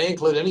 but may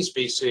include any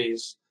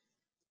species.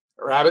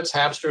 Rabbits,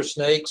 hamsters,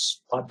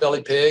 snakes,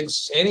 potbelly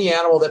pigs, any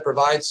animal that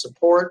provides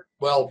support,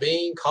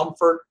 well-being,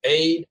 comfort,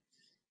 aid,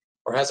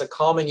 or has a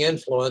calming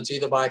influence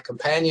either by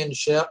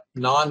companionship,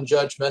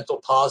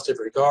 non-judgmental positive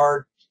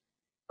regard,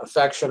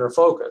 affection, or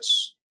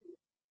focus,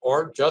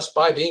 or just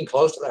by being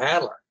close to the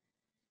handler.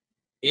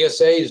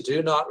 ESAs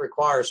do not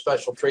require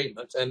special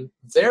treatment, and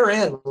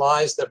therein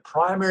lies the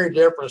primary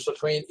difference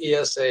between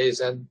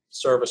ESAs and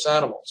service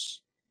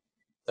animals.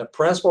 The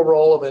principal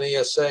role of an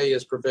ESA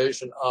is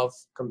provision of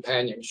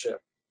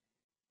companionship.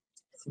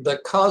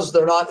 Because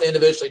they're not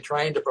individually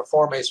trained to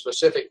perform a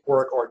specific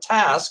work or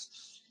task,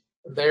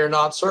 they are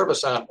not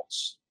service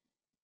animals,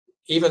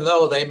 even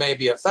though they may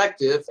be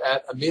effective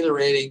at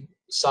ameliorating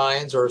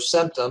signs or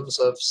symptoms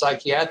of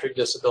psychiatric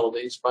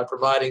disabilities by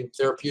providing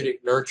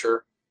therapeutic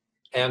nurture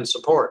and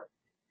support.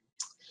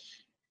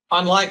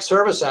 Unlike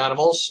service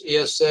animals,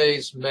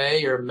 ESAs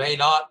may or may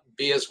not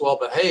be as well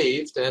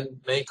behaved and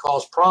may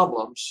cause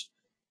problems,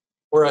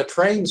 where a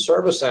trained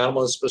service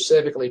animal is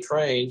specifically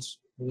trained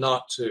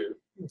not to.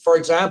 For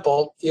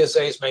example,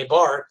 ESAs may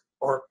bark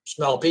or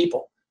smell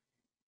people.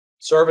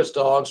 Service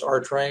dogs are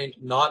trained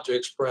not to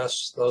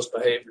express those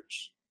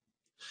behaviors.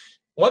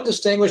 What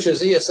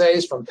distinguishes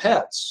ESAs from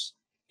pets?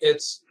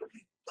 It's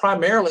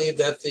primarily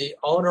that the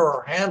owner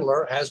or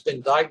handler has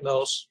been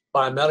diagnosed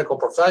by a medical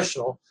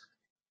professional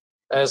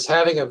as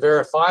having a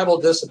verifiable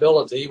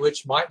disability,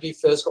 which might be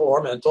physical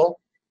or mental,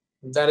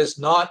 that is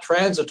not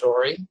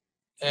transitory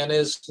and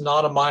is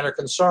not a minor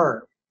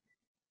concern.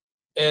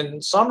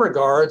 In some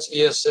regards,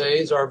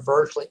 ESAs are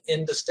virtually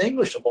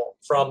indistinguishable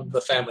from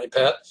the family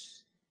pet,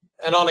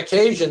 and on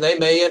occasion they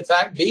may in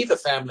fact be the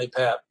family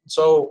pet.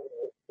 So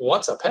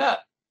what's a pet?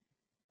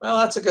 Well,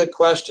 that's a good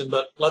question,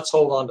 but let's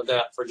hold on to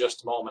that for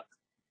just a moment.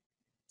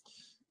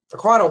 For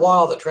quite a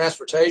while, the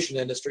transportation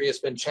industry has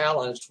been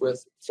challenged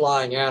with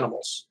flying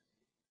animals.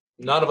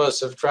 None of us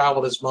have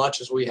traveled as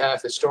much as we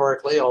have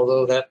historically,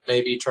 although that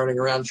may be turning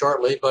around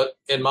shortly. But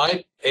in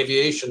my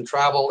aviation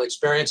travel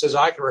experiences,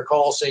 I can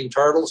recall seeing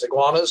turtles,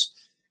 iguanas,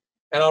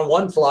 and on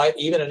one flight,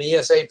 even an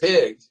ESA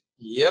pig.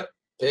 Yep,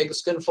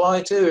 pigs can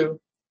fly too,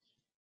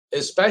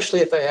 especially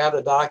if they have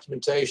the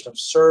documentation of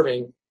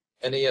serving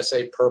an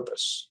ESA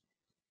purpose.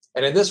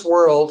 And in this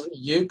world,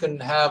 you can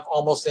have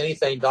almost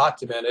anything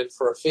documented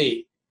for a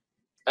fee.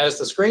 As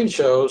the screen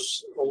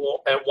shows,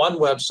 at one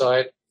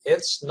website,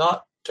 it's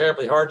not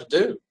terribly hard to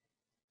do.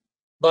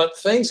 But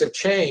things have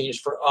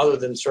changed for other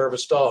than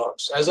service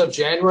dogs. As of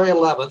January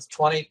 11th,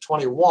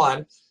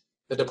 2021,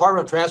 the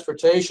Department of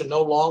Transportation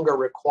no longer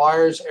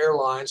requires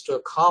airlines to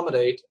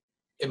accommodate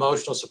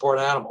emotional support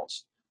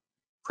animals.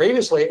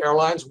 Previously,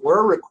 airlines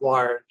were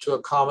required to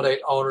accommodate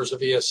owners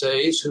of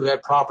ESAs who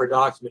had proper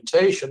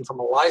documentation from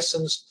a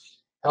licensed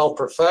health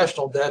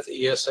professional that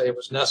the ESA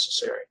was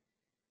necessary.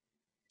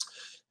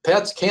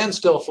 Pets can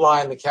still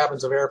fly in the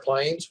cabins of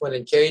airplanes when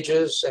in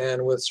cages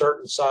and with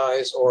certain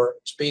size or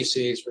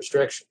species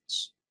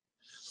restrictions.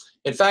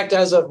 In fact,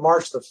 as of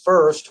March the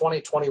 1st,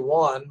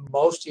 2021,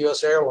 most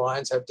U.S.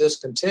 airlines have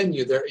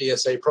discontinued their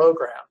ESA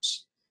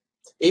programs.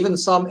 Even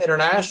some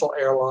international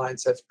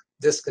airlines have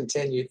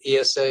discontinued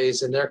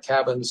ESAs in their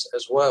cabins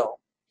as well.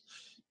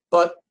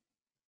 But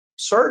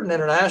certain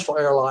international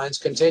airlines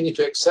continue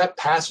to accept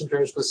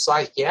passengers with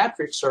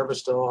psychiatric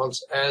service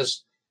dogs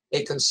as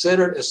a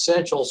considered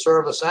essential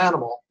service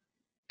animal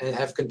and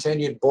have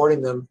continued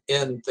boarding them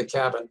in the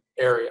cabin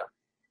area.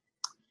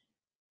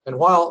 And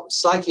while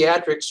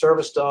psychiatric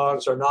service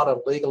dogs are not a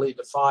legally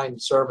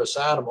defined service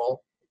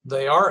animal,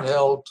 they are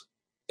held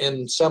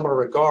in similar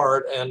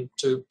regard and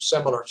to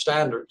similar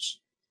standards.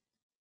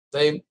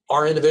 They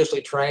are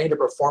individually trained to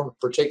perform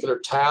a particular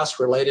task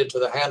related to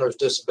the handler's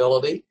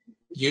disability,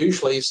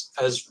 usually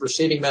as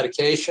receiving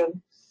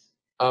medication,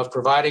 of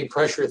providing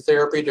pressure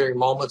therapy during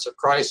moments of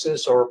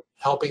crisis, or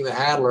helping the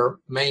handler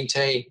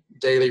maintain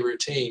daily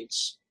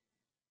routines.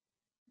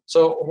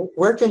 So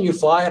where can you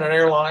fly in an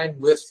airline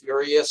with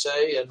your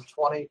ESA in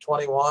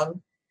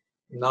 2021?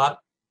 Not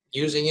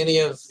using any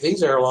of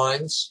these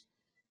airlines.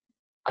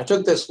 I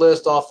took this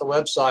list off the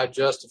website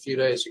just a few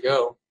days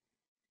ago.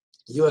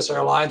 U.S.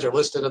 airlines are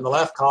listed in the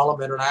left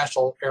column,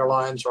 international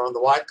airlines are on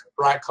the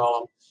right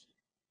column,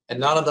 and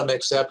none of them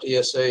accept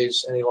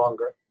ESAs any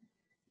longer.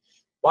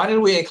 Why did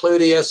we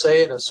include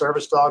ESA in a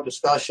service dog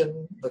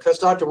discussion? Because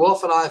Dr.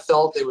 Wolf and I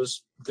felt it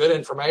was good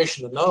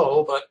information to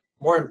know, but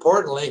more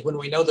importantly, when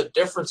we know the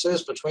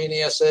differences between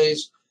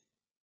ESAs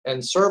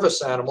and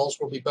service animals,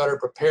 we'll be better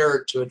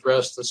prepared to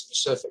address the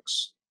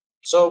specifics.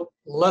 So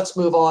let's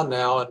move on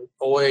now and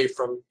away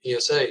from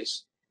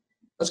ESAs.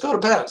 Let's go to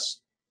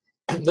pets.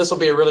 This will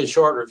be a really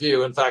short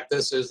review. In fact,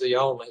 this is the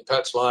only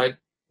pet slide,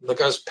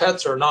 because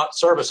pets are not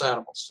service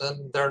animals,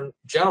 and they're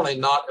generally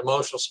not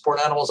emotional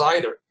support animals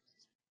either.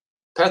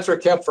 Pets are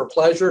kept for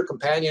pleasure,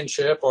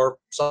 companionship, or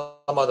some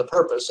other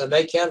purpose, and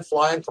they can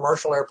fly in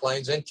commercial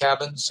airplanes, in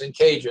cabins, in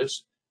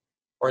cages,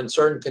 or in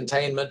certain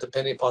containment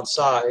depending upon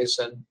size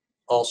and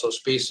also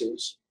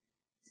species.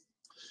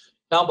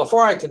 Now,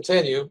 before I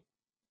continue,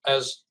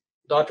 as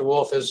Dr.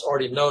 Wolf has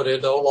already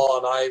noted, OLAW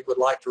and I would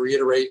like to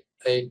reiterate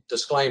a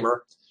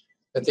disclaimer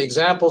that the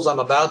examples I'm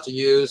about to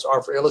use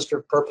are for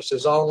illustrative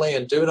purposes only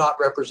and do not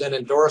represent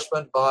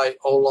endorsement by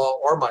OLAW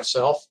or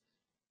myself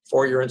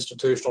for your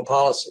institutional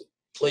policy.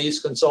 Please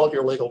consult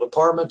your legal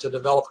department to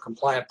develop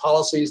compliant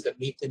policies that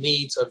meet the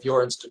needs of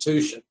your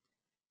institution.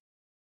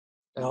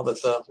 Now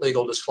that the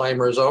legal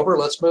disclaimer is over,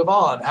 let's move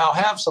on. How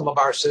have some of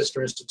our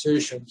sister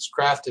institutions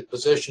crafted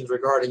positions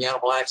regarding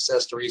animal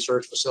access to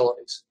research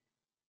facilities?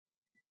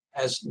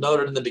 As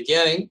noted in the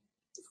beginning,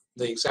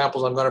 the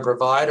examples I'm going to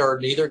provide are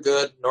neither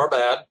good nor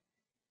bad.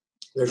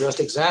 They're just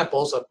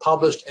examples of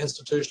published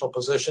institutional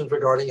positions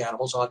regarding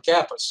animals on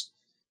campus.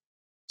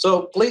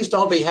 So please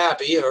don't be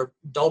happy or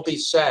don't be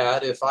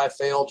sad if I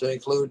fail to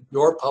include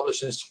your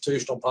published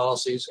institutional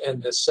policies in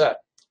this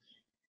set.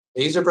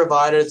 These are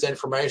provided as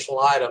informational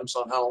items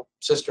on how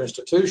sister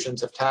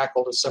institutions have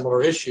tackled a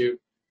similar issue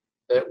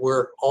that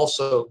we're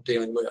also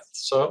dealing with.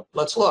 So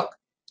let's look.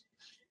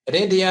 At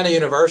Indiana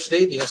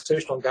University, the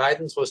institutional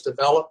guidance was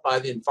developed by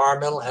the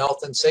Environmental Health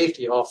and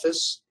Safety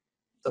Office,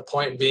 the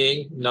point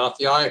being not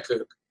the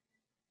IACUC.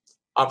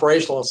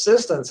 Operational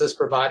assistance is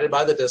provided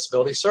by the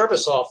Disability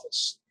Service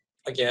Office,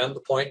 again, the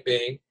point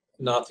being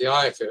not the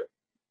IACUC.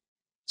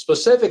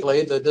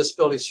 Specifically, the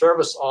Disability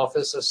Service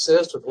Office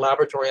assists with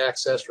laboratory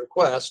access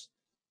requests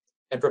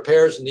and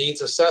prepares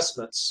needs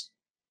assessments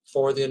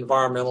for the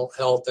Environmental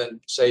Health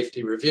and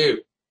Safety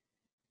Review.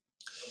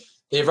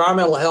 The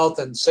Environmental Health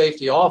and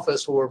Safety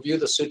Office will review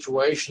the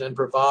situation and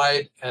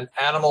provide an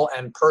animal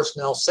and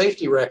personnel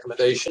safety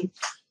recommendation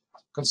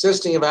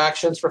consisting of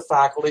actions for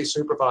faculty,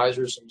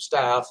 supervisors, and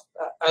staff,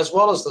 as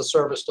well as the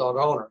service dog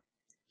owner.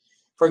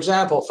 For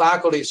example,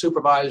 faculty,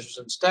 supervisors,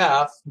 and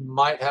staff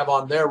might have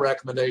on their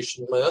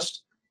recommendation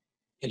list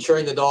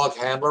ensuring the dog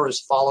handler is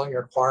following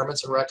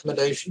requirements and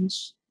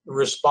recommendations,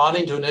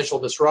 responding to initial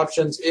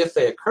disruptions if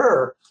they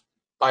occur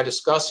by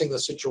discussing the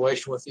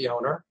situation with the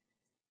owner,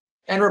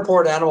 and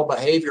report animal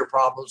behavior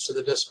problems to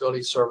the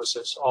Disability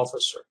Services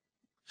Officer.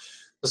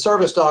 The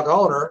service dog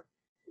owner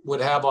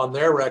would have on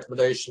their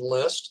recommendation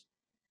list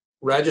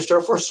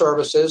register for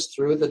services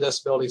through the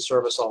Disability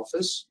Service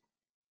Office,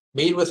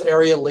 meet with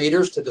area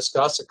leaders to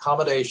discuss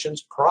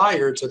accommodations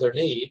prior to their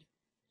need,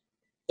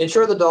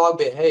 ensure the dog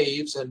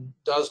behaves and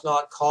does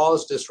not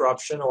cause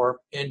disruption or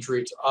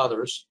injury to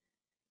others,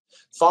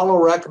 follow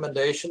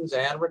recommendations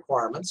and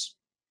requirements,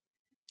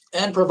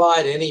 and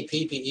provide any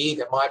PPE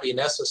that might be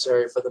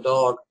necessary for the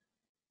dog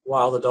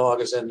while the dog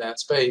is in that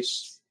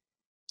space.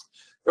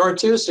 There are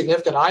two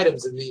significant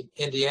items in the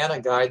Indiana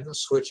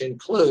guidance, which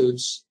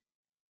includes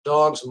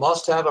dogs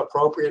must have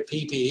appropriate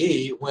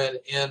PPE when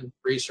in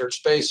research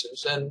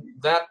spaces, and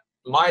that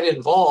might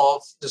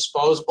involve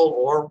disposable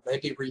or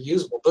maybe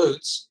reusable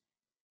boots,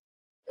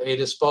 a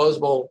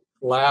disposable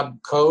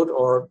lab coat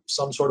or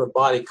some sort of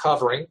body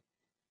covering,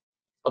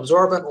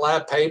 absorbent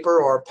lab paper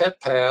or pet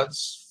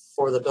pads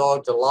for the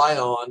dog to lie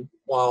on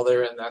while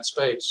they're in that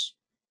space.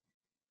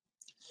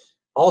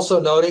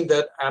 Also noting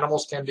that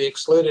animals can be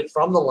excluded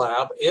from the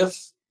lab if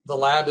the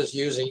lab is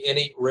using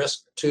any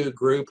risk 2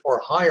 group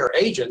or higher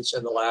agents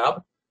in the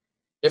lab,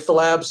 if the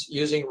lab's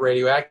using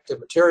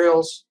radioactive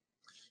materials,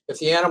 if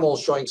the animal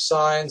is showing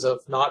signs of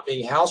not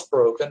being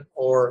housebroken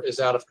or is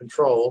out of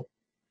control,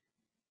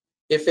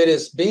 if it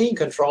is being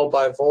controlled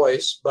by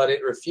voice but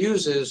it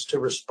refuses to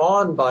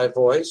respond by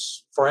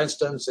voice, for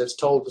instance, it's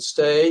told to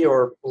stay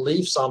or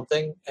leave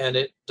something and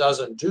it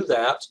doesn't do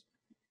that,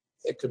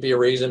 it could be a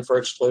reason for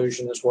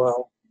exclusion as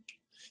well.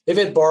 If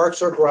it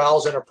barks or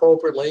growls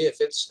inappropriately, if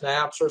it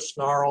snaps or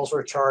snarls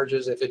or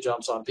charges, if it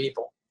jumps on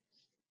people.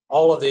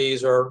 All of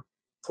these are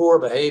poor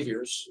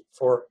behaviors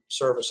for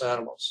service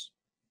animals.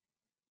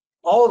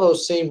 All of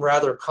those seem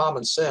rather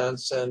common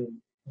sense and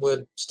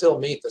would still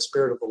meet the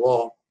spirit of the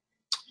law.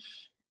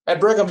 At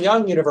Brigham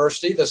Young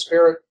University, the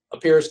spirit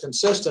appears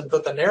consistent,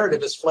 but the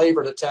narrative is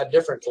flavored a tad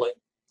differently.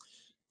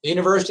 The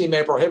university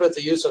may prohibit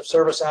the use of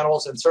service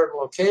animals in certain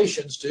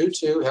locations due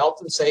to health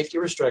and safety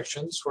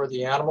restrictions where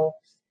the animal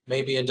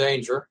may be in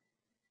danger,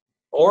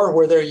 or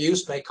where their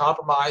use may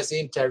compromise the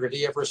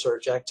integrity of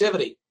research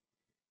activity.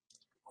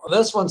 Well,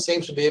 this one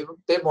seems to be a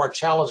bit more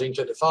challenging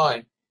to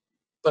define,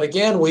 but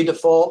again, we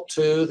default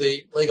to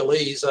the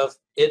legalese of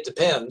it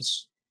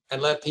depends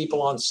and let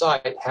people on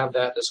site have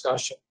that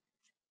discussion.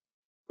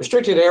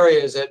 Restricted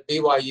areas at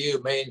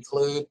BYU may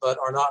include, but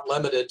are not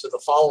limited to,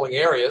 the following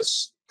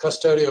areas: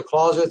 custodial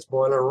closets,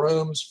 boiler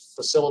rooms,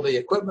 facility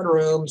equipment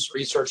rooms,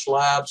 research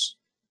labs,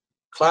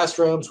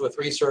 classrooms with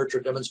research or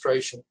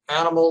demonstration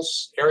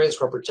animals, areas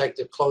where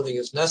protective clothing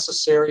is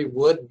necessary,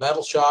 wood,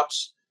 metal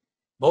shops,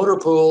 motor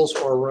pools,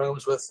 or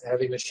rooms with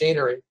heavy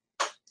machinery.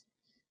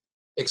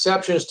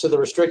 Exceptions to the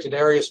restricted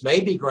areas may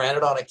be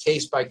granted on a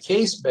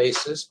case-by-case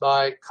basis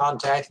by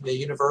contacting the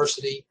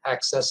University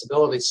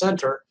Accessibility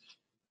Center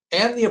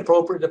and the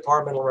appropriate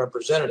departmental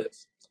representative.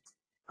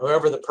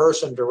 However, the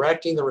person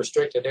directing the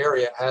restricted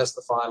area has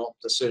the final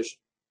decision.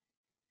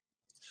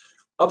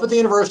 Up at the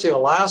University of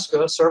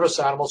Alaska, service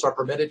animals are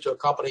permitted to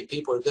accompany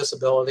people with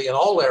disability in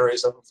all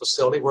areas of a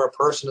facility where a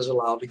person is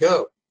allowed to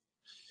go.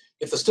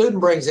 If the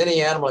student brings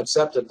any animal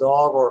except a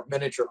dog or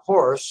miniature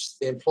horse,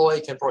 the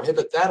employee can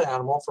prohibit that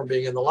animal from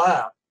being in the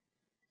lab.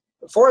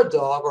 But for a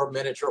dog or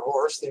miniature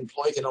horse, the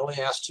employee can only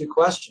ask 2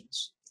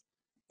 questions.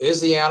 Is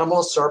the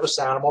animal a service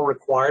animal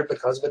required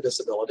because of a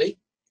disability?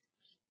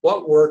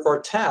 What work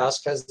or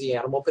task has the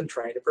animal been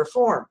trained to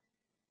perform?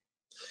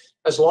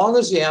 As long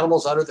as the animal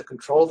is under the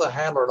control of the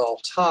handler at all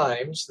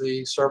times,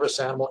 the service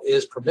animal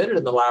is permitted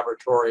in the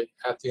laboratory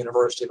at the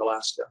University of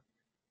Alaska.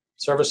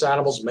 Service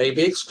animals may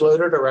be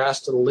excluded or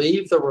asked to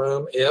leave the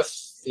room if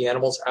the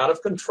animal is out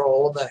of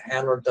control and the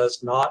handler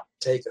does not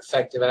take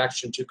effective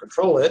action to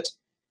control it,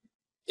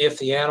 if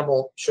the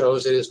animal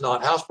shows it is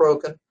not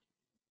housebroken,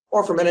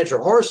 or for miniature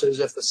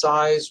horses, if the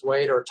size,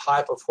 weight, or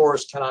type of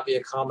horse cannot be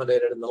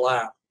accommodated in the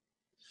lab.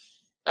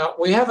 Now,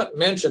 we haven't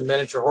mentioned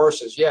miniature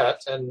horses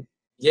yet, and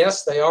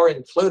yes, they are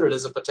included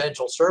as a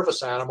potential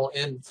service animal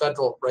in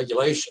federal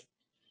regulation.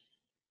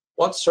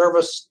 What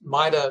service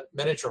might a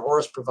miniature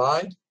horse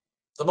provide?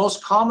 The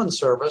most common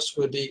service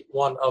would be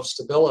one of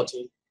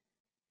stability.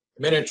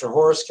 A miniature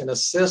horse can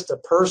assist a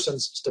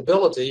person's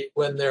stability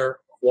when they're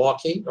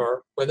walking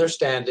or when they're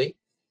standing.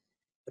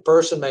 The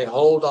person may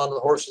hold on to the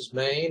horse's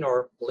mane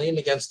or lean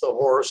against the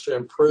horse to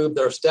improve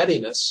their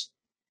steadiness.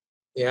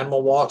 The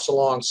animal walks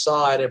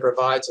alongside and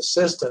provides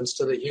assistance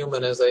to the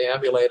human as they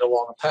ambulate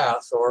along a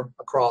path or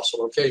across a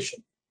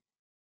location.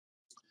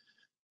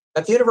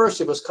 At the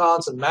University of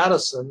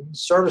Wisconsin-Madison,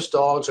 service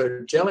dogs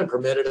are generally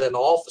permitted in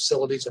all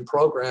facilities and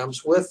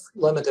programs with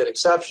limited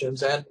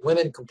exceptions and when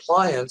in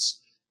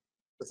compliance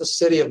with the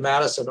City of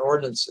Madison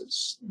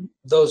ordinances.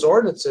 Those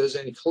ordinances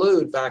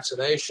include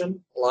vaccination,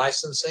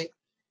 licensing,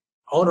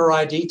 owner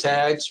ID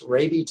tags,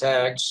 rabies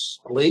tags,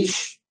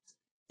 leash,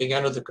 being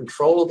under the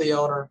control of the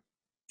owner,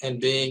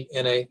 and being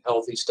in a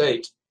healthy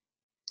state.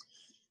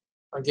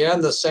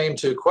 Again, the same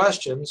two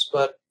questions,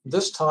 but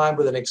this time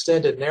with an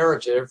extended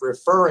narrative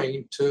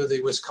referring to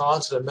the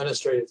Wisconsin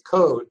Administrative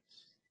Code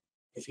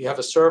if you have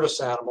a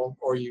service animal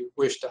or you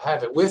wish to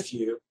have it with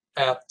you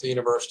at the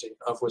University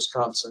of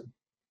Wisconsin.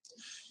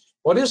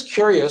 What is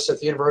curious at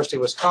the University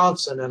of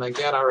Wisconsin, and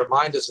again I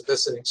remind us that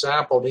this is an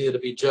example needed to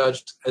be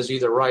judged as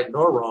either right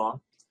nor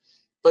wrong,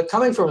 but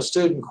coming from a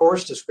student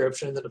course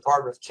description in the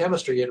Department of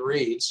Chemistry, it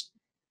reads,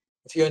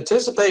 if you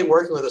anticipate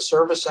working with a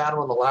service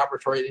animal in the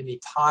laboratory at any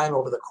time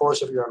over the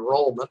course of your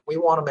enrollment, we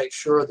want to make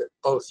sure that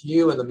both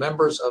you and the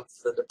members of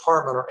the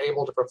department are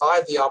able to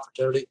provide the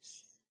opportunity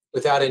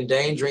without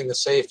endangering the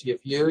safety of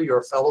you,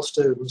 your fellow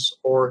students,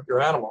 or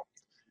your animal.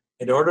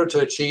 In order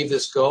to achieve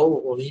this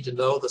goal, we'll need to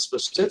know the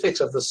specifics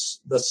of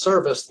the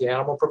service the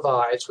animal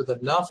provides with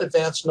enough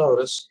advance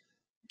notice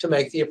to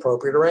make the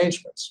appropriate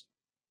arrangements.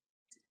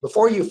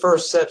 Before you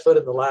first set foot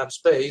in the lab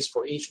space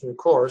for each new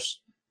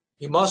course,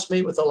 you must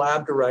meet with the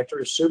lab director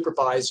who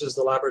supervises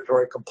the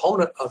laboratory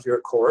component of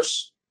your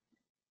course.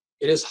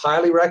 It is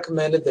highly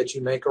recommended that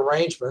you make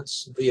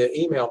arrangements via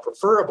email,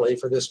 preferably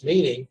for this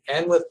meeting,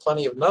 and with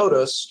plenty of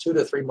notice, 2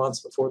 to 3 months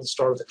before the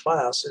start of the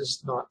class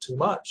is not too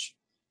much,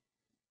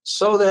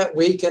 so that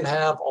we can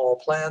have all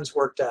plans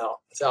worked out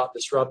without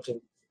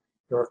disrupting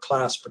your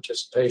class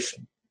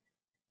participation.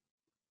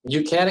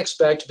 You can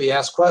expect to be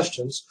asked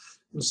questions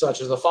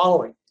such as the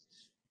following.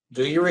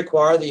 Do you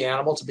require the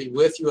animal to be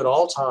with you at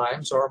all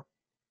times or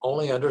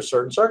only under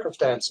certain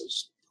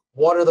circumstances?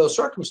 What are those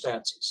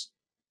circumstances?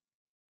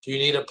 Do you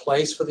need a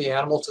place for the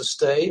animal to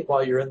stay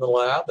while you're in the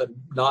lab and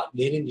not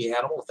needing the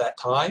animal at that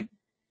time?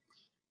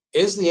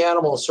 Is the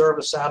animal a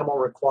service animal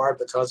required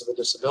because of a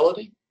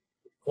disability?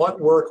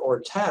 What work or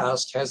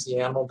task has the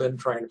animal been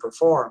trained to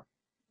perform?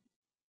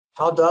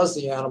 How does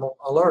the animal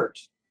alert?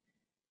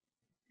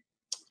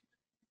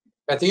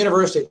 At the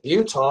University of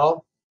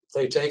Utah,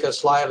 they take a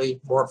slightly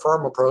more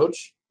firm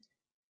approach.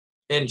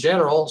 In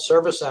general,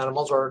 service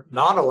animals are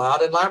not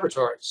allowed in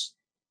laboratories.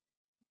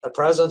 The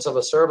presence of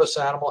a service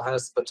animal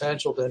has the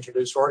potential to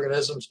introduce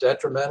organisms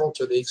detrimental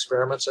to the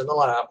experiments in the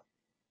lab.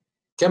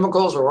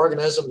 Chemicals or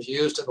organisms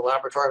used in the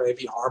laboratory may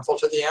be harmful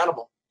to the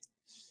animal.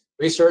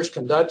 Research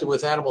conducted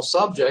with animal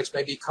subjects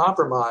may be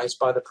compromised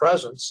by the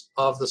presence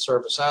of the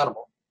service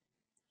animal.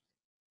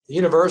 The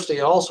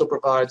university also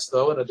provides,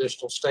 though, an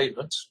additional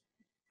statement.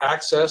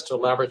 Access to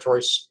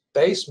laboratory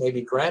space may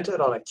be granted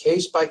on a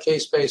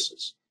case-by-case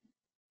basis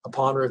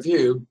upon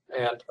review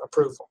and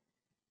approval.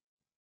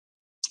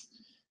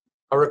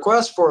 A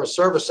request for a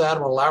service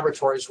animal in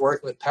laboratories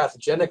working with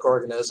pathogenic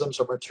organisms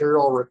or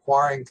material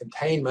requiring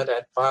containment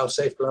at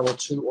biosafety level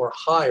 2 or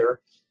higher,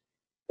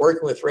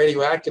 working with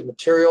radioactive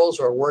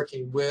materials, or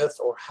working with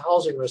or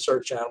housing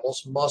research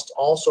animals must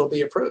also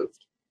be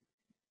approved.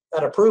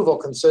 That approval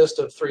consists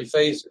of 3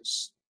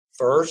 phases.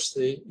 First,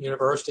 the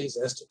university's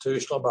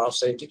Institutional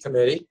Biosafety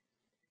Committee.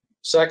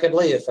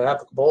 Secondly, if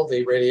applicable,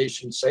 the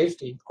Radiation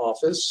Safety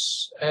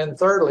Office. And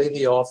thirdly,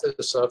 the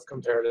Office of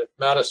Comparative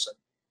Medicine.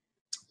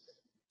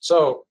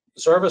 So,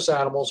 service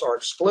animals are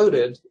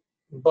excluded,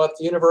 but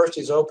the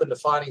university is open to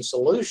finding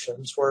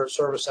solutions where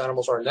service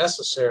animals are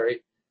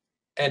necessary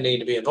and need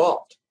to be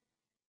involved.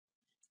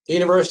 The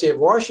University of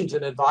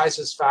Washington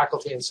advises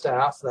faculty and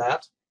staff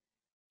that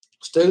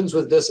students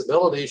with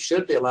disabilities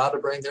should be allowed to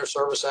bring their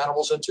service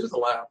animals into the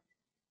lab.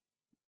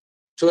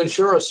 To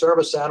ensure a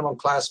service animal and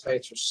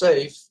classmates are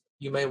safe,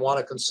 you may want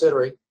to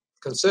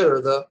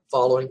consider the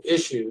following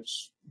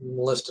issues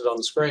listed on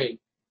the screen.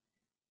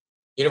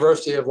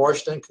 University of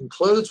Washington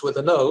concludes with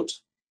a note,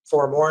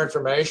 for more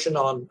information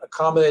on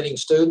accommodating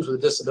students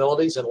with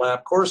disabilities in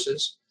lab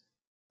courses,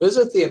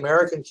 visit the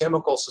American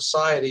Chemical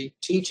Society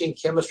Teaching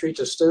Chemistry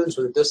to Students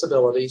with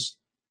Disabilities,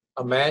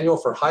 a manual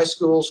for high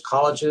schools,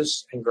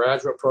 colleges, and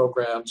graduate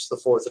programs, the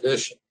 4th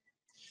edition.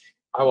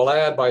 I will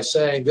add by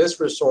saying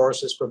this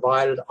resource is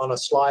provided on a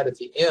slide at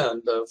the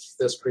end of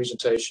this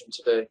presentation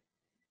today.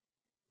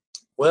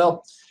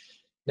 Well,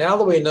 now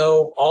that we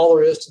know all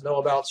there is to know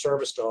about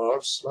service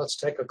dogs, let's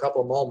take a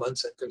couple of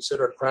moments and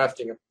consider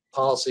crafting a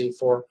policy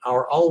for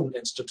our own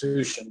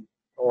institution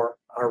or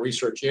our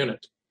research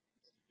unit.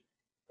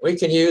 We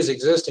can use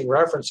existing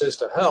references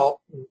to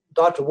help,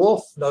 Dr.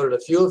 Wolf noted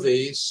a few of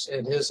these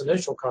in his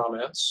initial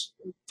comments.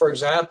 For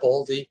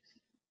example, the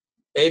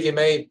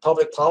AVMA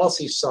public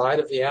policy side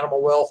of the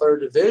Animal Welfare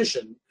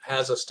Division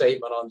has a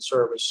statement on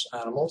service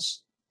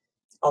animals.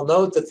 I'll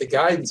note that the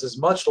guidance is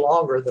much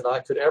longer than I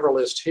could ever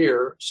list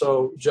here,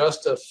 so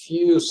just a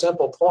few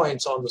simple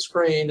points on the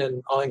screen,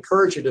 and I'll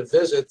encourage you to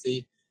visit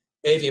the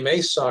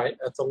AVMA site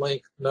at the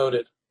link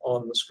noted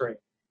on the screen.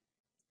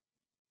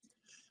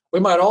 We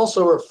might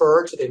also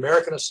refer to the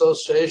American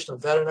Association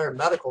of Veterinary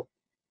Medical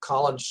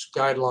College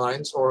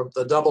guidelines, or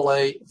the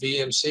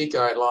AAVMC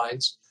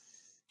guidelines,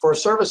 for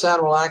service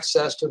animal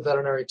access to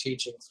veterinary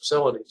teaching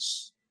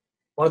facilities.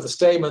 One of the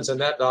statements in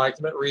that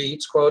document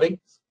reads,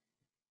 quoting,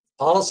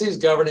 "Policies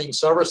governing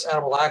service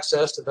animal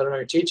access to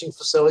veterinary teaching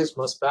facilities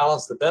must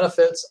balance the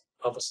benefits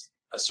of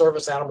a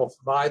service animal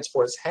provides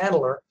for its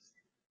handler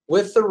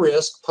with the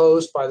risk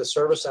posed by the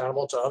service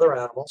animal to other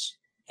animals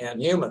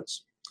and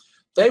humans."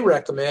 They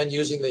recommend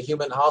using the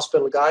human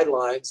hospital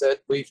guidelines that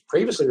we've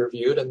previously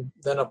reviewed and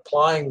then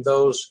applying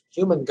those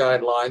human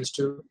guidelines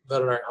to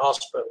veterinary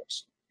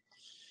hospitals.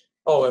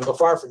 Oh, and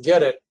before I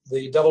forget it,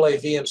 the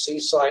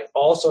AAVMC site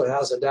also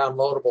has a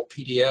downloadable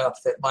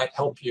PDF that might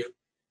help you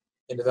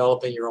in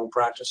developing your own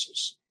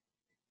practices.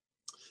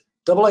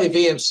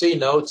 AAVMC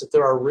notes that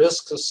there are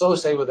risks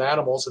associated with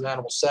animals and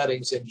animal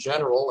settings in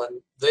general,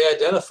 and they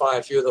identify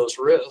a few of those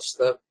risks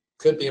that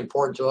could be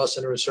important to us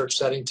in a research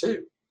setting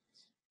too.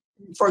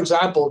 For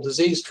example,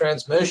 disease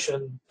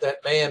transmission that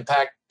may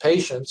impact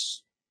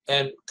patients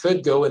and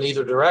could go in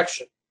either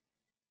direction.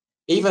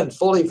 Even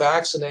fully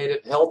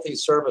vaccinated, healthy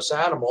service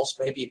animals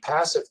may be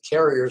passive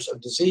carriers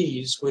of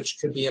disease, which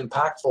could be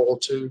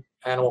impactful to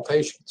animal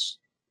patients,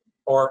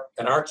 or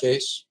in our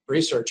case,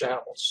 research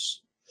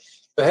animals.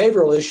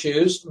 Behavioral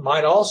issues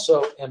might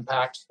also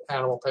impact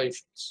animal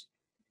patients,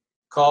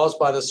 caused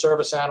by the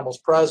service animal's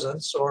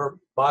presence or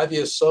by the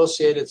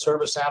associated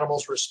service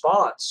animal's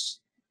response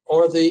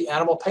or the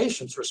animal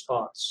patient's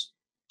response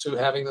to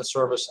having the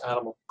service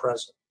animal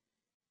present.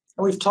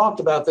 And we've talked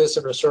about this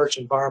in research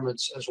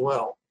environments as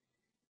well.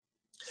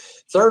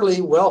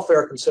 Thirdly,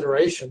 welfare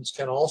considerations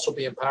can also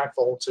be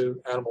impactful to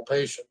animal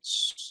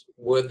patients.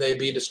 Would they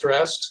be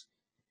distressed?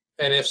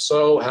 And if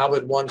so, how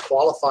would one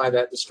qualify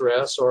that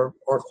distress or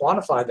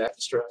quantify that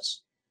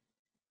distress?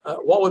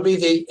 What would be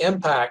the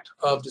impact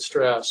of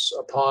distress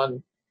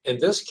upon, in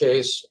this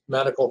case,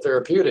 medical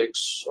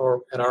therapeutics,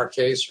 or in our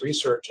case,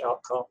 research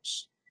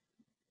outcomes?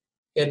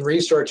 In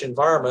research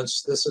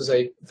environments, this is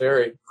a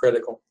very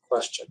critical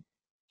question.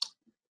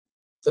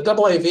 The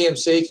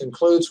AAVMC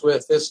concludes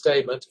with this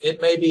statement: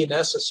 "It may be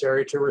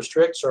necessary to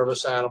restrict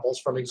service animals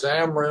from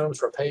exam rooms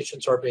where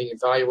patients are being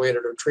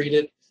evaluated or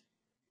treated,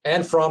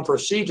 and from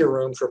procedure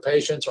rooms where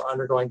patients are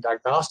undergoing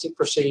diagnostic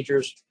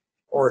procedures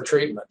or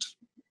treatment."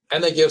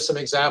 And they give some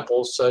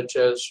examples such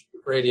as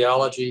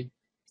radiology,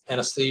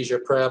 anesthesia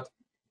prep,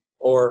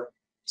 or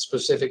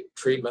specific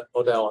treatment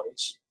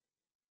modalities.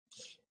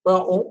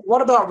 Well,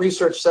 what about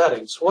research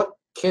settings? What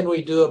can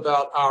we do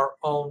about our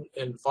own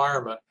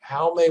environment?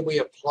 How may we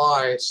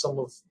apply some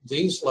of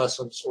these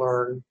lessons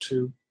learned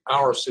to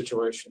our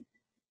situation?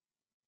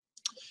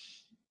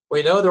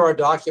 We know there are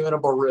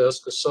documentable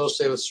risks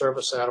associated with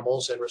service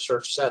animals in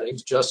research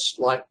settings, just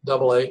like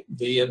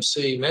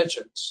AAVMC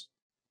mentions.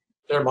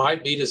 There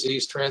might be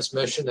disease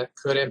transmission that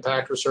could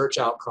impact research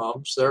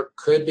outcomes. There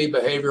could be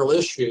behavioral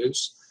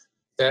issues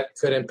that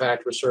could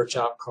impact research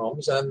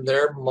outcomes, and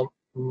there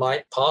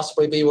might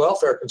possibly be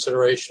welfare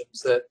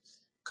considerations that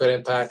could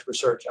impact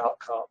research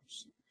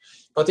outcomes.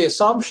 But the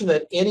assumption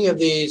that any of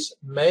these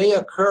may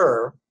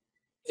occur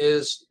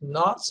is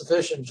not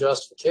sufficient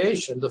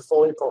justification to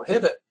fully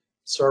prohibit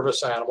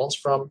service animals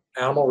from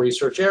animal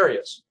research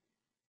areas.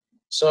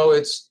 So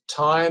it's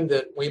time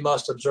that we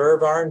must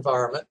observe our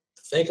environment,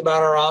 think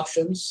about our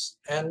options,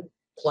 and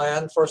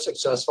plan for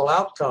successful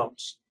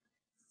outcomes.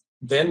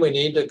 Then we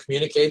need to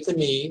communicate the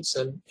needs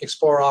and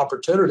explore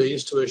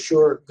opportunities to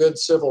assure good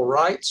civil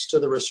rights to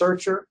the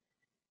researcher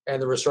and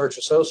the research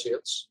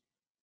associates,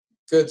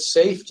 good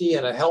safety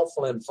and a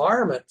helpful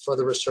environment for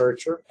the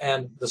researcher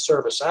and the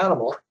service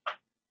animal,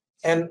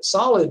 and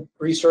solid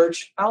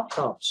research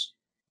outcomes.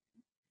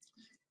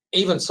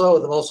 Even so,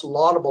 the most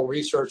laudable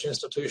research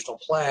institutional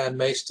plan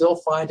may still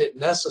find it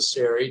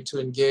necessary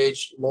to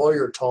engage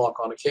lawyer talk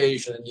on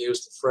occasion and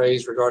use the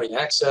phrase regarding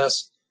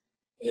access,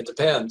 "It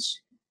depends."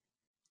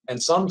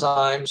 And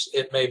sometimes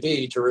it may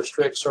be to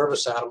restrict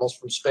service animals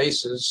from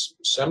spaces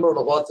similar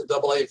to what the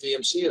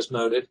AAVMC has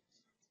noted,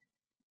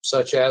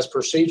 such as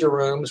procedure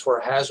rooms where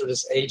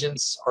hazardous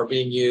agents are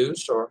being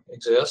used or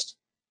exist,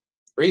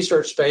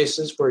 research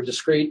spaces where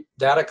discrete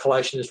data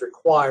collection is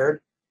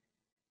required,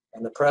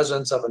 and the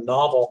presence of a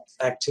novel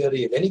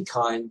activity of any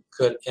kind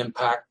could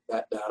impact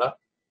that data,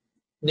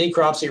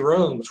 necropsy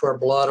rooms where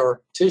blood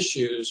or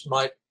tissues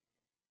might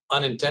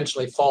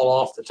unintentionally fall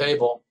off the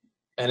table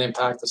and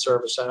impact the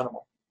service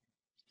animal.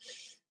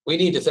 We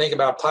need to think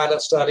about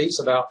pilot studies,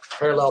 about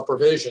parallel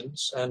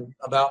provisions, and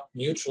about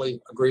mutually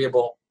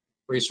agreeable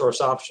resource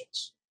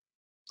options.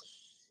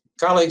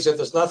 Colleagues, if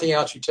there's nothing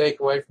else you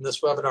take away from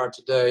this webinar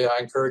today, I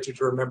encourage you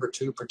to remember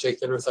two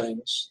particular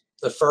things.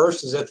 The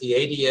first is that the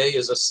ADA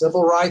is a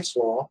civil rights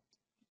law.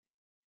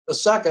 The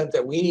second,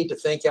 that we need to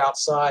think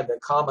outside the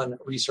common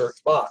research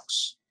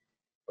box.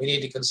 We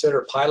need to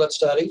consider pilot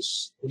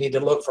studies. We need to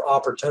look for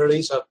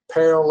opportunities of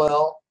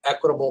parallel,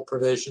 equitable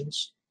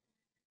provisions.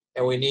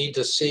 And we need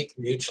to seek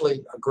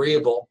mutually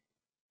agreeable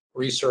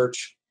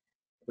research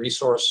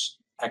resource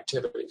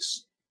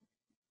activities.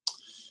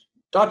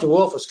 Dr.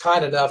 Wolf was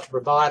kind enough to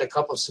provide a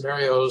couple of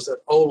scenarios that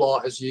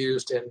OLAW has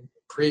used in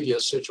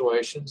previous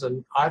situations,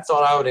 and I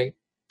thought I would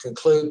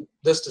conclude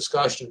this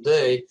discussion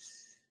today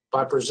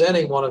by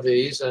presenting one of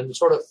these and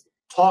sort of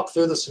talk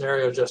through the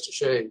scenario just a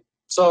shade.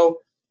 So,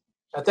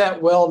 at that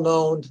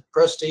well-known,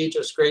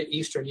 prestigious Great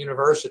Eastern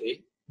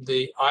University,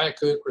 the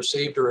IACUC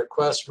received a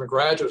request from a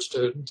graduate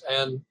student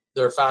and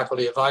their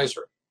faculty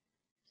advisor.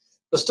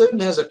 The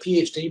student has a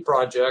PhD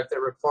project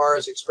that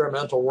requires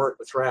experimental work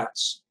with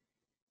rats.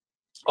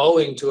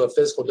 Owing to a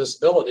physical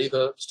disability,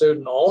 the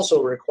student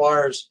also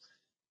requires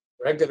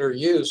regular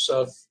use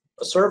of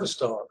a service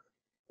dog.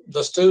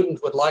 The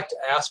student would like to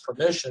ask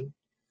permission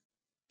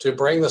to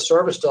bring the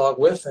service dog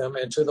with him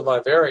into the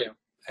vivarium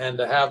and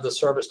to have the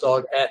service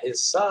dog at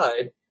his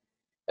side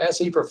as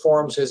he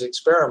performs his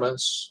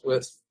experiments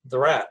with the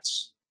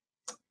rats.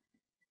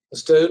 The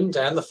student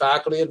and the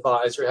faculty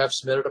advisor have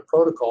submitted a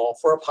protocol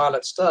for a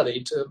pilot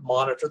study to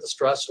monitor the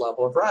stress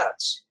level of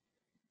rats,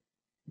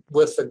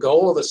 with the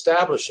goal of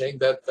establishing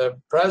that the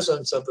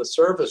presence of the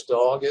service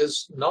dog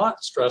is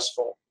not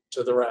stressful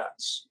to the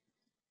rats.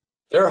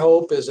 Their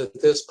hope is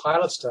that this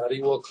pilot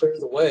study will clear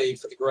the way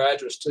for the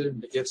graduate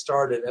student to get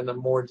started in a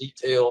more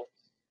detailed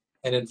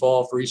and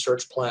involved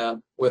research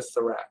plan with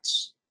the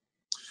rats.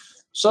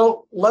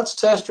 So let's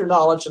test your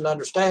knowledge and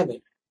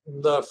understanding.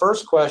 The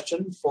first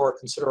question for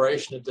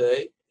consideration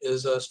today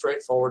is a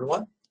straightforward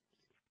one.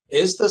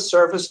 Is the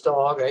service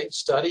dog a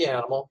study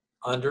animal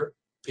under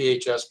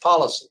PHS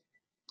policy?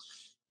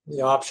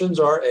 The options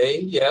are A,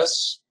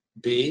 yes,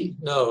 B,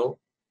 no,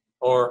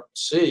 or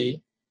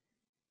C,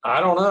 I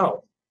don't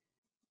know.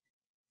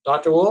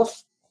 Dr.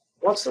 Wolf,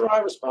 what's the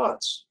right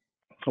response?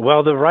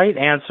 Well, the right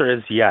answer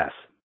is yes.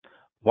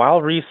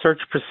 While research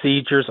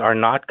procedures are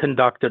not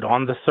conducted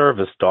on the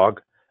service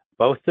dog,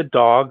 both the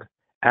dog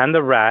and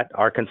the rat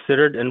are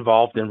considered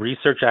involved in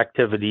research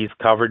activities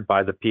covered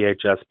by the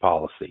PHS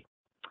policy.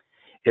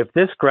 If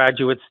this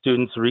graduate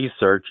student's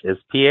research is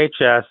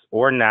PHS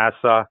or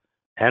NASA,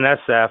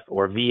 NSF,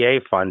 or VA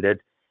funded,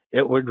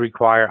 it would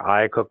require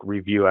IACUC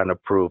review and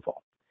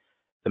approval.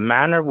 The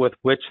manner with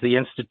which the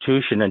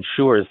institution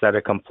ensures that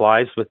it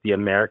complies with the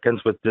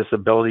Americans with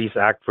Disabilities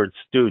Act for its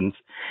students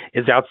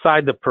is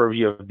outside the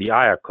purview of the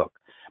IACUC,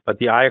 but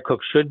the IACUC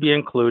should be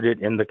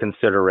included in the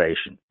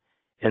consideration.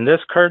 In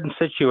this current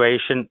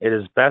situation, it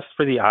is best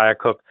for the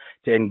IACUC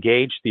to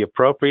engage the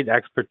appropriate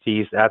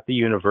expertise at the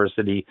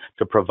university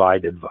to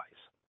provide advice.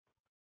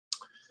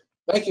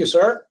 Thank you,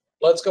 sir.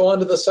 Let's go on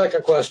to the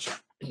second question.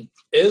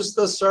 Is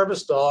the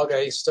service dog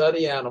a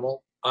study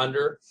animal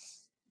under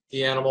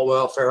the Animal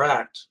Welfare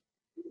Act?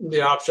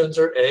 The options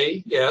are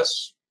A,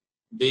 yes,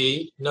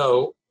 B,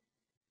 no,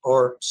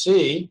 or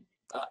C,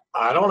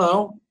 I don't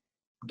know.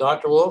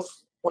 Dr. Wolf,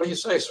 what do you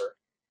say, sir?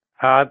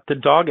 The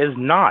dog is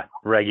not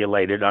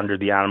regulated under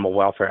the Animal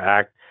Welfare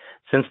Act,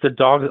 since the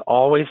dog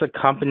always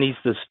accompanies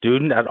the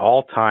student at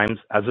all times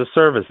as a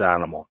service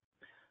animal.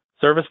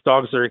 Service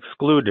dogs are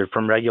excluded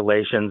from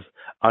regulations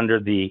under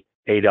the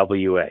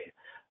AWA.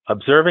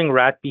 Observing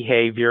rat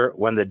behavior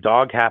when the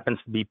dog happens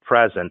to be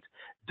present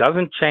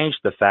doesn't change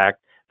the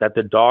fact that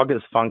the dog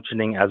is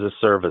functioning as a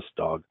service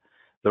dog.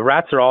 The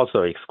rats are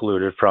also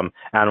excluded from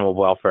Animal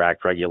Welfare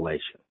Act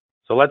regulation.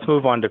 So let's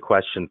move on to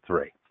question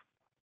 3.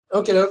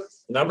 Okay,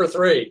 number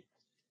 3.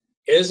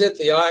 Is it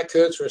the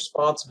IACUC's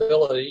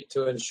responsibility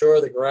to ensure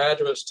the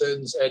graduate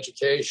student's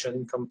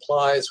education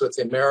complies with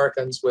the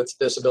Americans with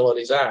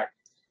Disabilities Act?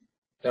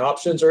 The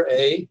options are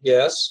A,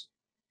 yes,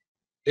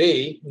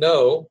 B,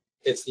 no,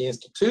 it's the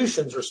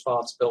institution's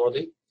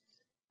responsibility,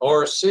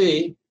 or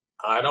C,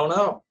 I don't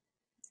know.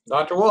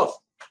 Dr. Wolf.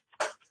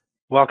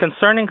 Well,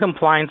 concerning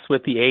compliance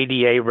with the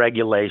ADA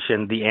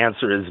regulation, the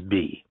answer is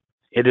B.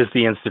 It is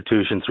the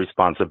institution's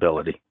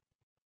responsibility.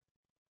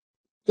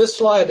 This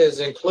slide is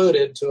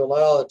included to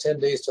allow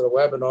attendees to the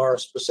webinar a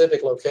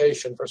specific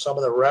location for some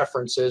of the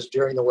references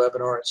during the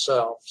webinar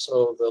itself.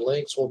 So the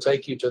links will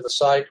take you to the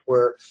site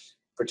where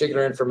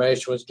particular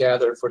information was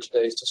gathered for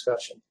today's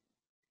discussion.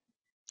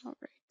 All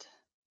right.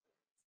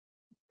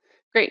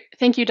 Great.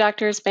 Thank you,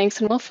 Drs. Banks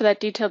and Wolf, for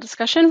that detailed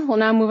discussion. We'll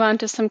now move on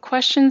to some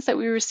questions that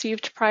we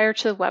received prior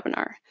to the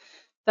webinar.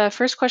 The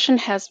first question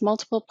has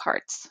multiple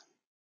parts.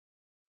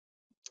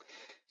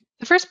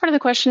 The first part of the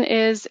question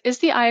is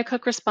the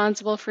IACUC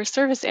responsible for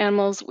service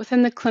animals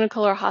within the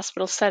clinical or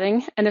hospital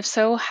setting, and if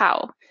so,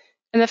 how?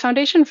 And the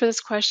foundation for this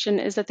question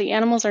is that the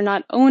animals are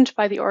not owned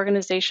by the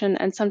organization,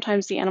 and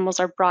sometimes the animals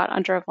are brought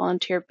under a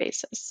volunteer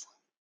basis.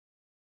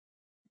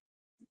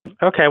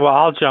 Okay, well,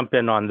 I'll jump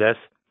in on this.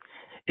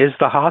 Is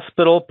the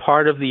hospital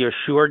part of the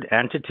assured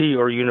entity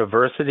or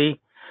university?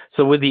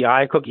 So would the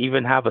IACUC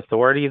even have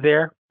authority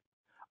there?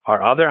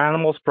 Are other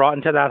animals brought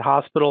into that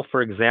hospital,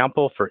 for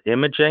example, for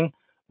imaging,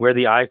 where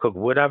the IACUC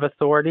would have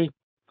authority?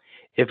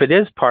 If it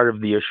is part of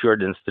the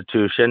assured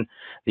institution,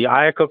 the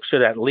IACUC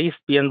should at least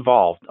be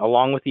involved,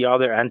 along with the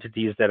other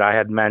entities that I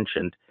had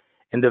mentioned,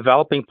 in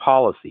developing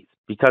policies,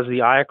 because the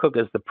IACUC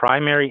is the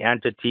primary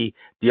entity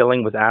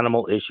dealing with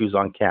animal issues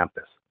on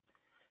campus.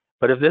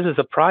 But if this is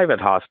a private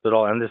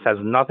hospital and this has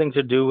nothing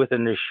to do with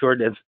an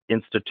assured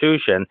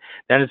institution,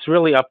 then it's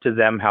really up to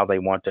them how they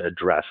want to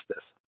address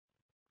this.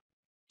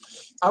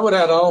 I would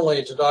add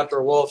only to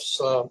Dr. Wolf's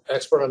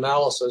expert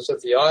analysis that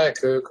the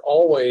IACUC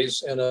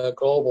always, in a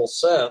global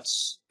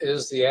sense,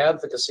 is the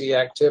advocacy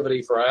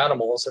activity for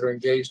animals that are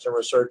engaged in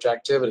research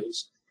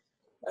activities.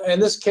 In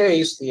this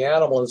case, the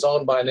animal is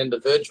owned by an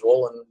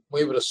individual, and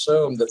we would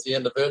assume that the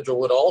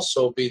individual would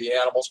also be the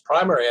animal's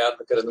primary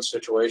advocate in the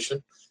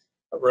situation,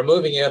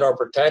 removing it or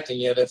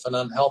protecting it if an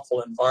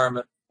unhelpful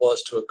environment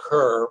was to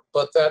occur.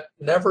 But that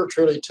never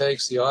truly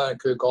takes the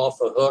IACUC off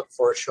the hook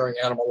for assuring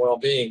animal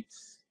well-being,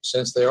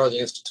 since they are the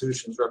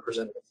institution's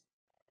representative.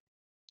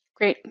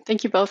 Great,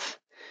 thank you both.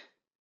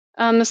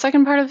 The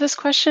second part of this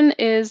question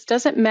is,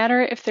 does it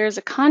matter if there is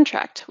a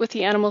contract with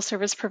the animal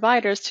service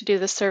providers to do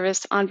the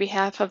service on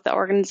behalf of the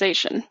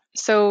organization?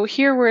 So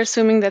here we're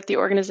assuming that the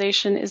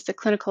organization is the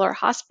clinical or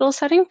hospital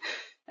setting,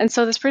 and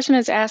so this person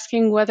is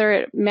asking whether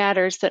it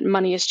matters that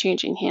money is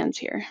changing hands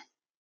here.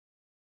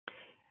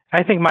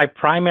 I think my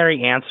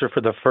primary answer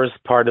for the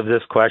first part of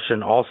this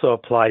question also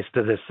applies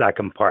to the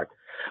second part.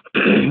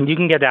 You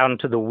can get out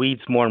into the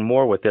weeds more and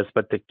more with this,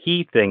 but the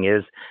key thing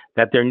is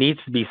that there needs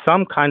to be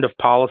some kind of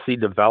policy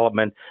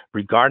development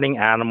regarding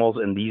animals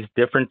in these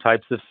different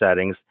types of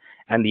settings,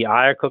 and the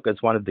IACUC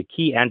is one of the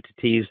key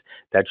entities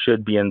that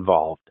should be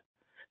involved.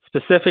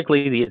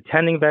 Specifically, the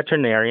attending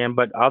veterinarian,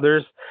 but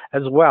others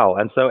as well.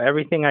 And so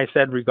everything I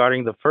said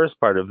regarding the first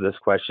part of this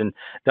question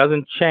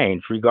doesn't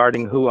change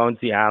regarding who owns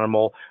the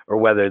animal or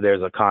whether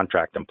there's a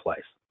contract in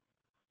place.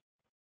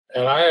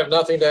 And I have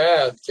nothing to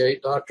add,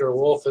 Kate. Dr.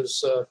 Wolf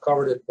has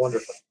covered it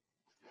wonderfully.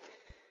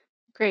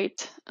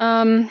 Great.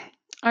 Our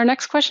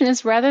next question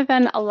is, rather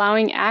than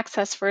allowing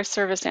access for a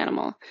service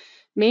animal,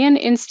 may an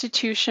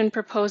institution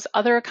propose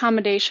other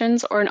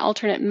accommodations or an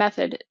alternate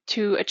method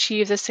to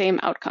achieve the same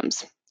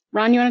outcomes?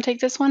 Ron, you want to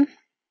take this one?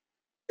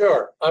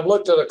 Sure. I've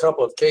looked at a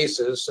couple of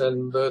cases,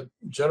 and the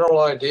general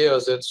idea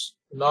is it's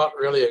not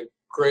really a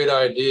great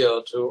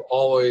idea to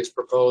always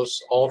propose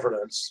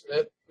alternates.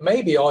 It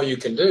may be all you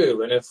can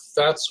do, and if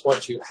that's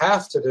what you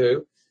have to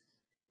do,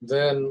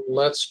 then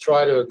let's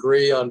try to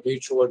agree on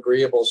mutual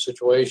agreeable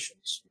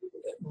situations.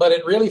 But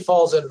it really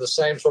falls into the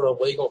same sort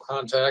of legal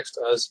context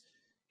as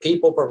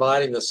people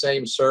providing the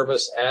same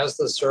service as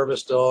the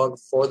service dog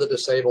for the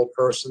disabled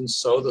person,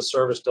 so the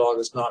service dog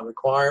is not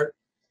required.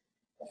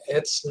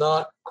 It's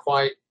not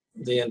quite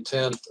the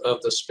intent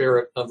of the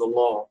spirit of the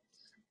law.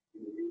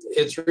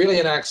 It's really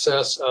an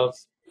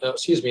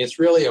it's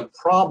really a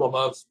problem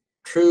of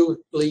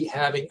truly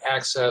having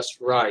access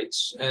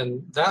rights.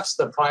 And that's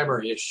the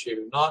primary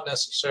issue, not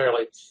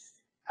necessarily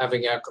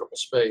having equitable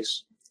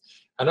space.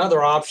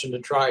 Another option to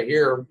try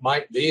here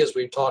might be, as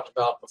we've talked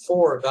about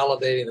before,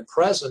 validating the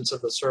presence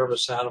of the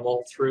service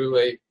animal through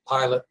a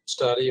pilot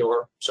study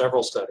or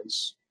several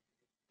studies.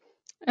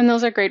 And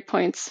those are great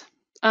points.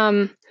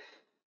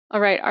 All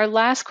right, our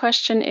last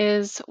question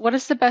is, what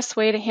is the best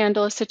way to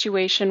handle a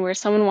situation where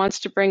someone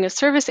wants to bring a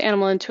service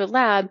animal into a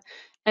lab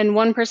and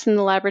one person in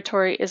the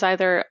laboratory is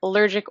either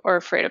allergic or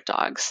afraid of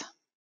dogs?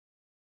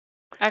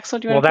 Axel,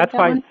 do you want to take that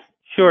one?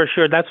 Sure.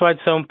 That's why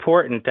it's so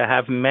important to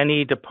have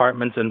many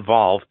departments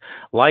involved,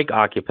 like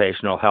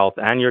occupational health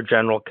and your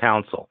general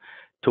counsel,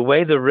 to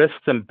weigh the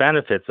risks and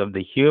benefits of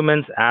the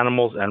humans,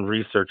 animals, and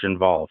research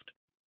involved.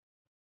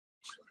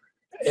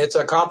 It's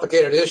a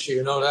complicated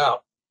issue, no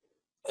doubt.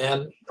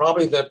 And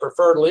probably the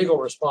preferred legal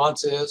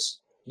response is,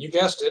 you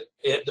guessed it,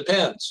 it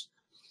depends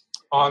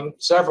on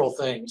several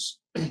things.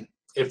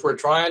 If we're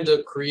trying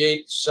to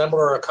create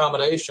similar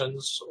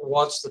accommodations,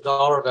 what's the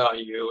dollar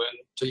value? And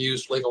to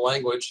use legal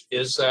language,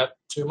 is that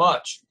too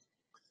much?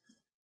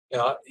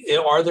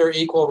 Are there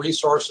equal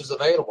resources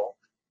available?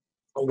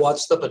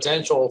 What's the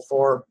potential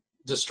for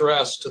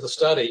distress to the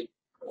study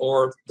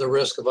or the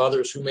risk of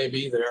others who may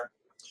be there?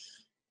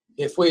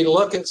 If we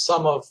look at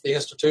some of the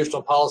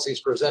institutional policies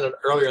presented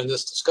earlier in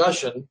this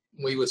discussion,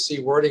 we would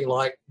see wording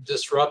like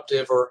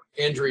disruptive or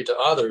injury to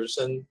others,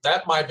 and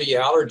that might be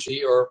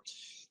allergy or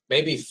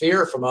maybe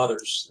fear from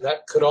others.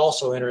 That could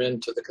also enter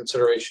into the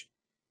consideration.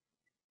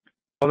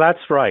 Well,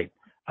 that's right.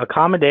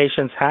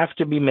 Accommodations have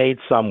to be made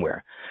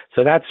somewhere.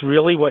 So that's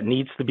really what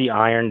needs to be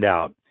ironed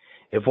out.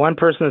 If one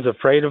person is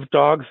afraid of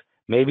dogs,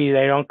 maybe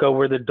they don't go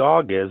where the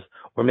dog is,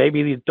 or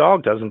maybe the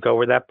dog doesn't go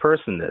where that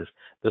person is.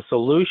 The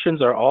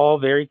solutions are all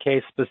very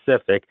case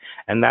specific,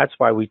 and that's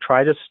why we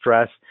try to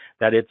stress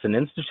that it's an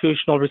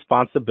institutional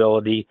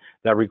responsibility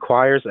that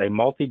requires a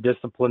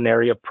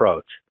multidisciplinary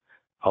approach.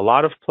 A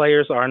lot of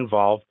players are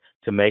involved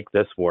to make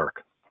this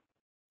work.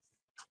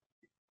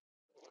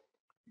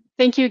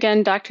 Thank you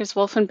again, Drs.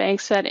 Wolf and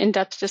Banks, for that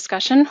in-depth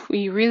discussion.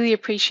 We really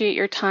appreciate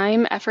your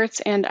time, efforts,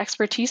 and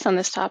expertise on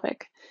this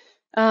topic.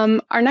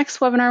 Our next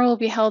webinar will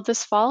be held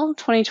this fall,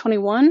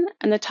 2021,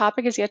 and the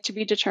topic is yet to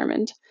be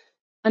determined.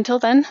 Until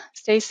then,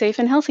 stay safe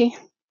and healthy.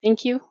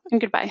 Thank you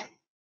and goodbye.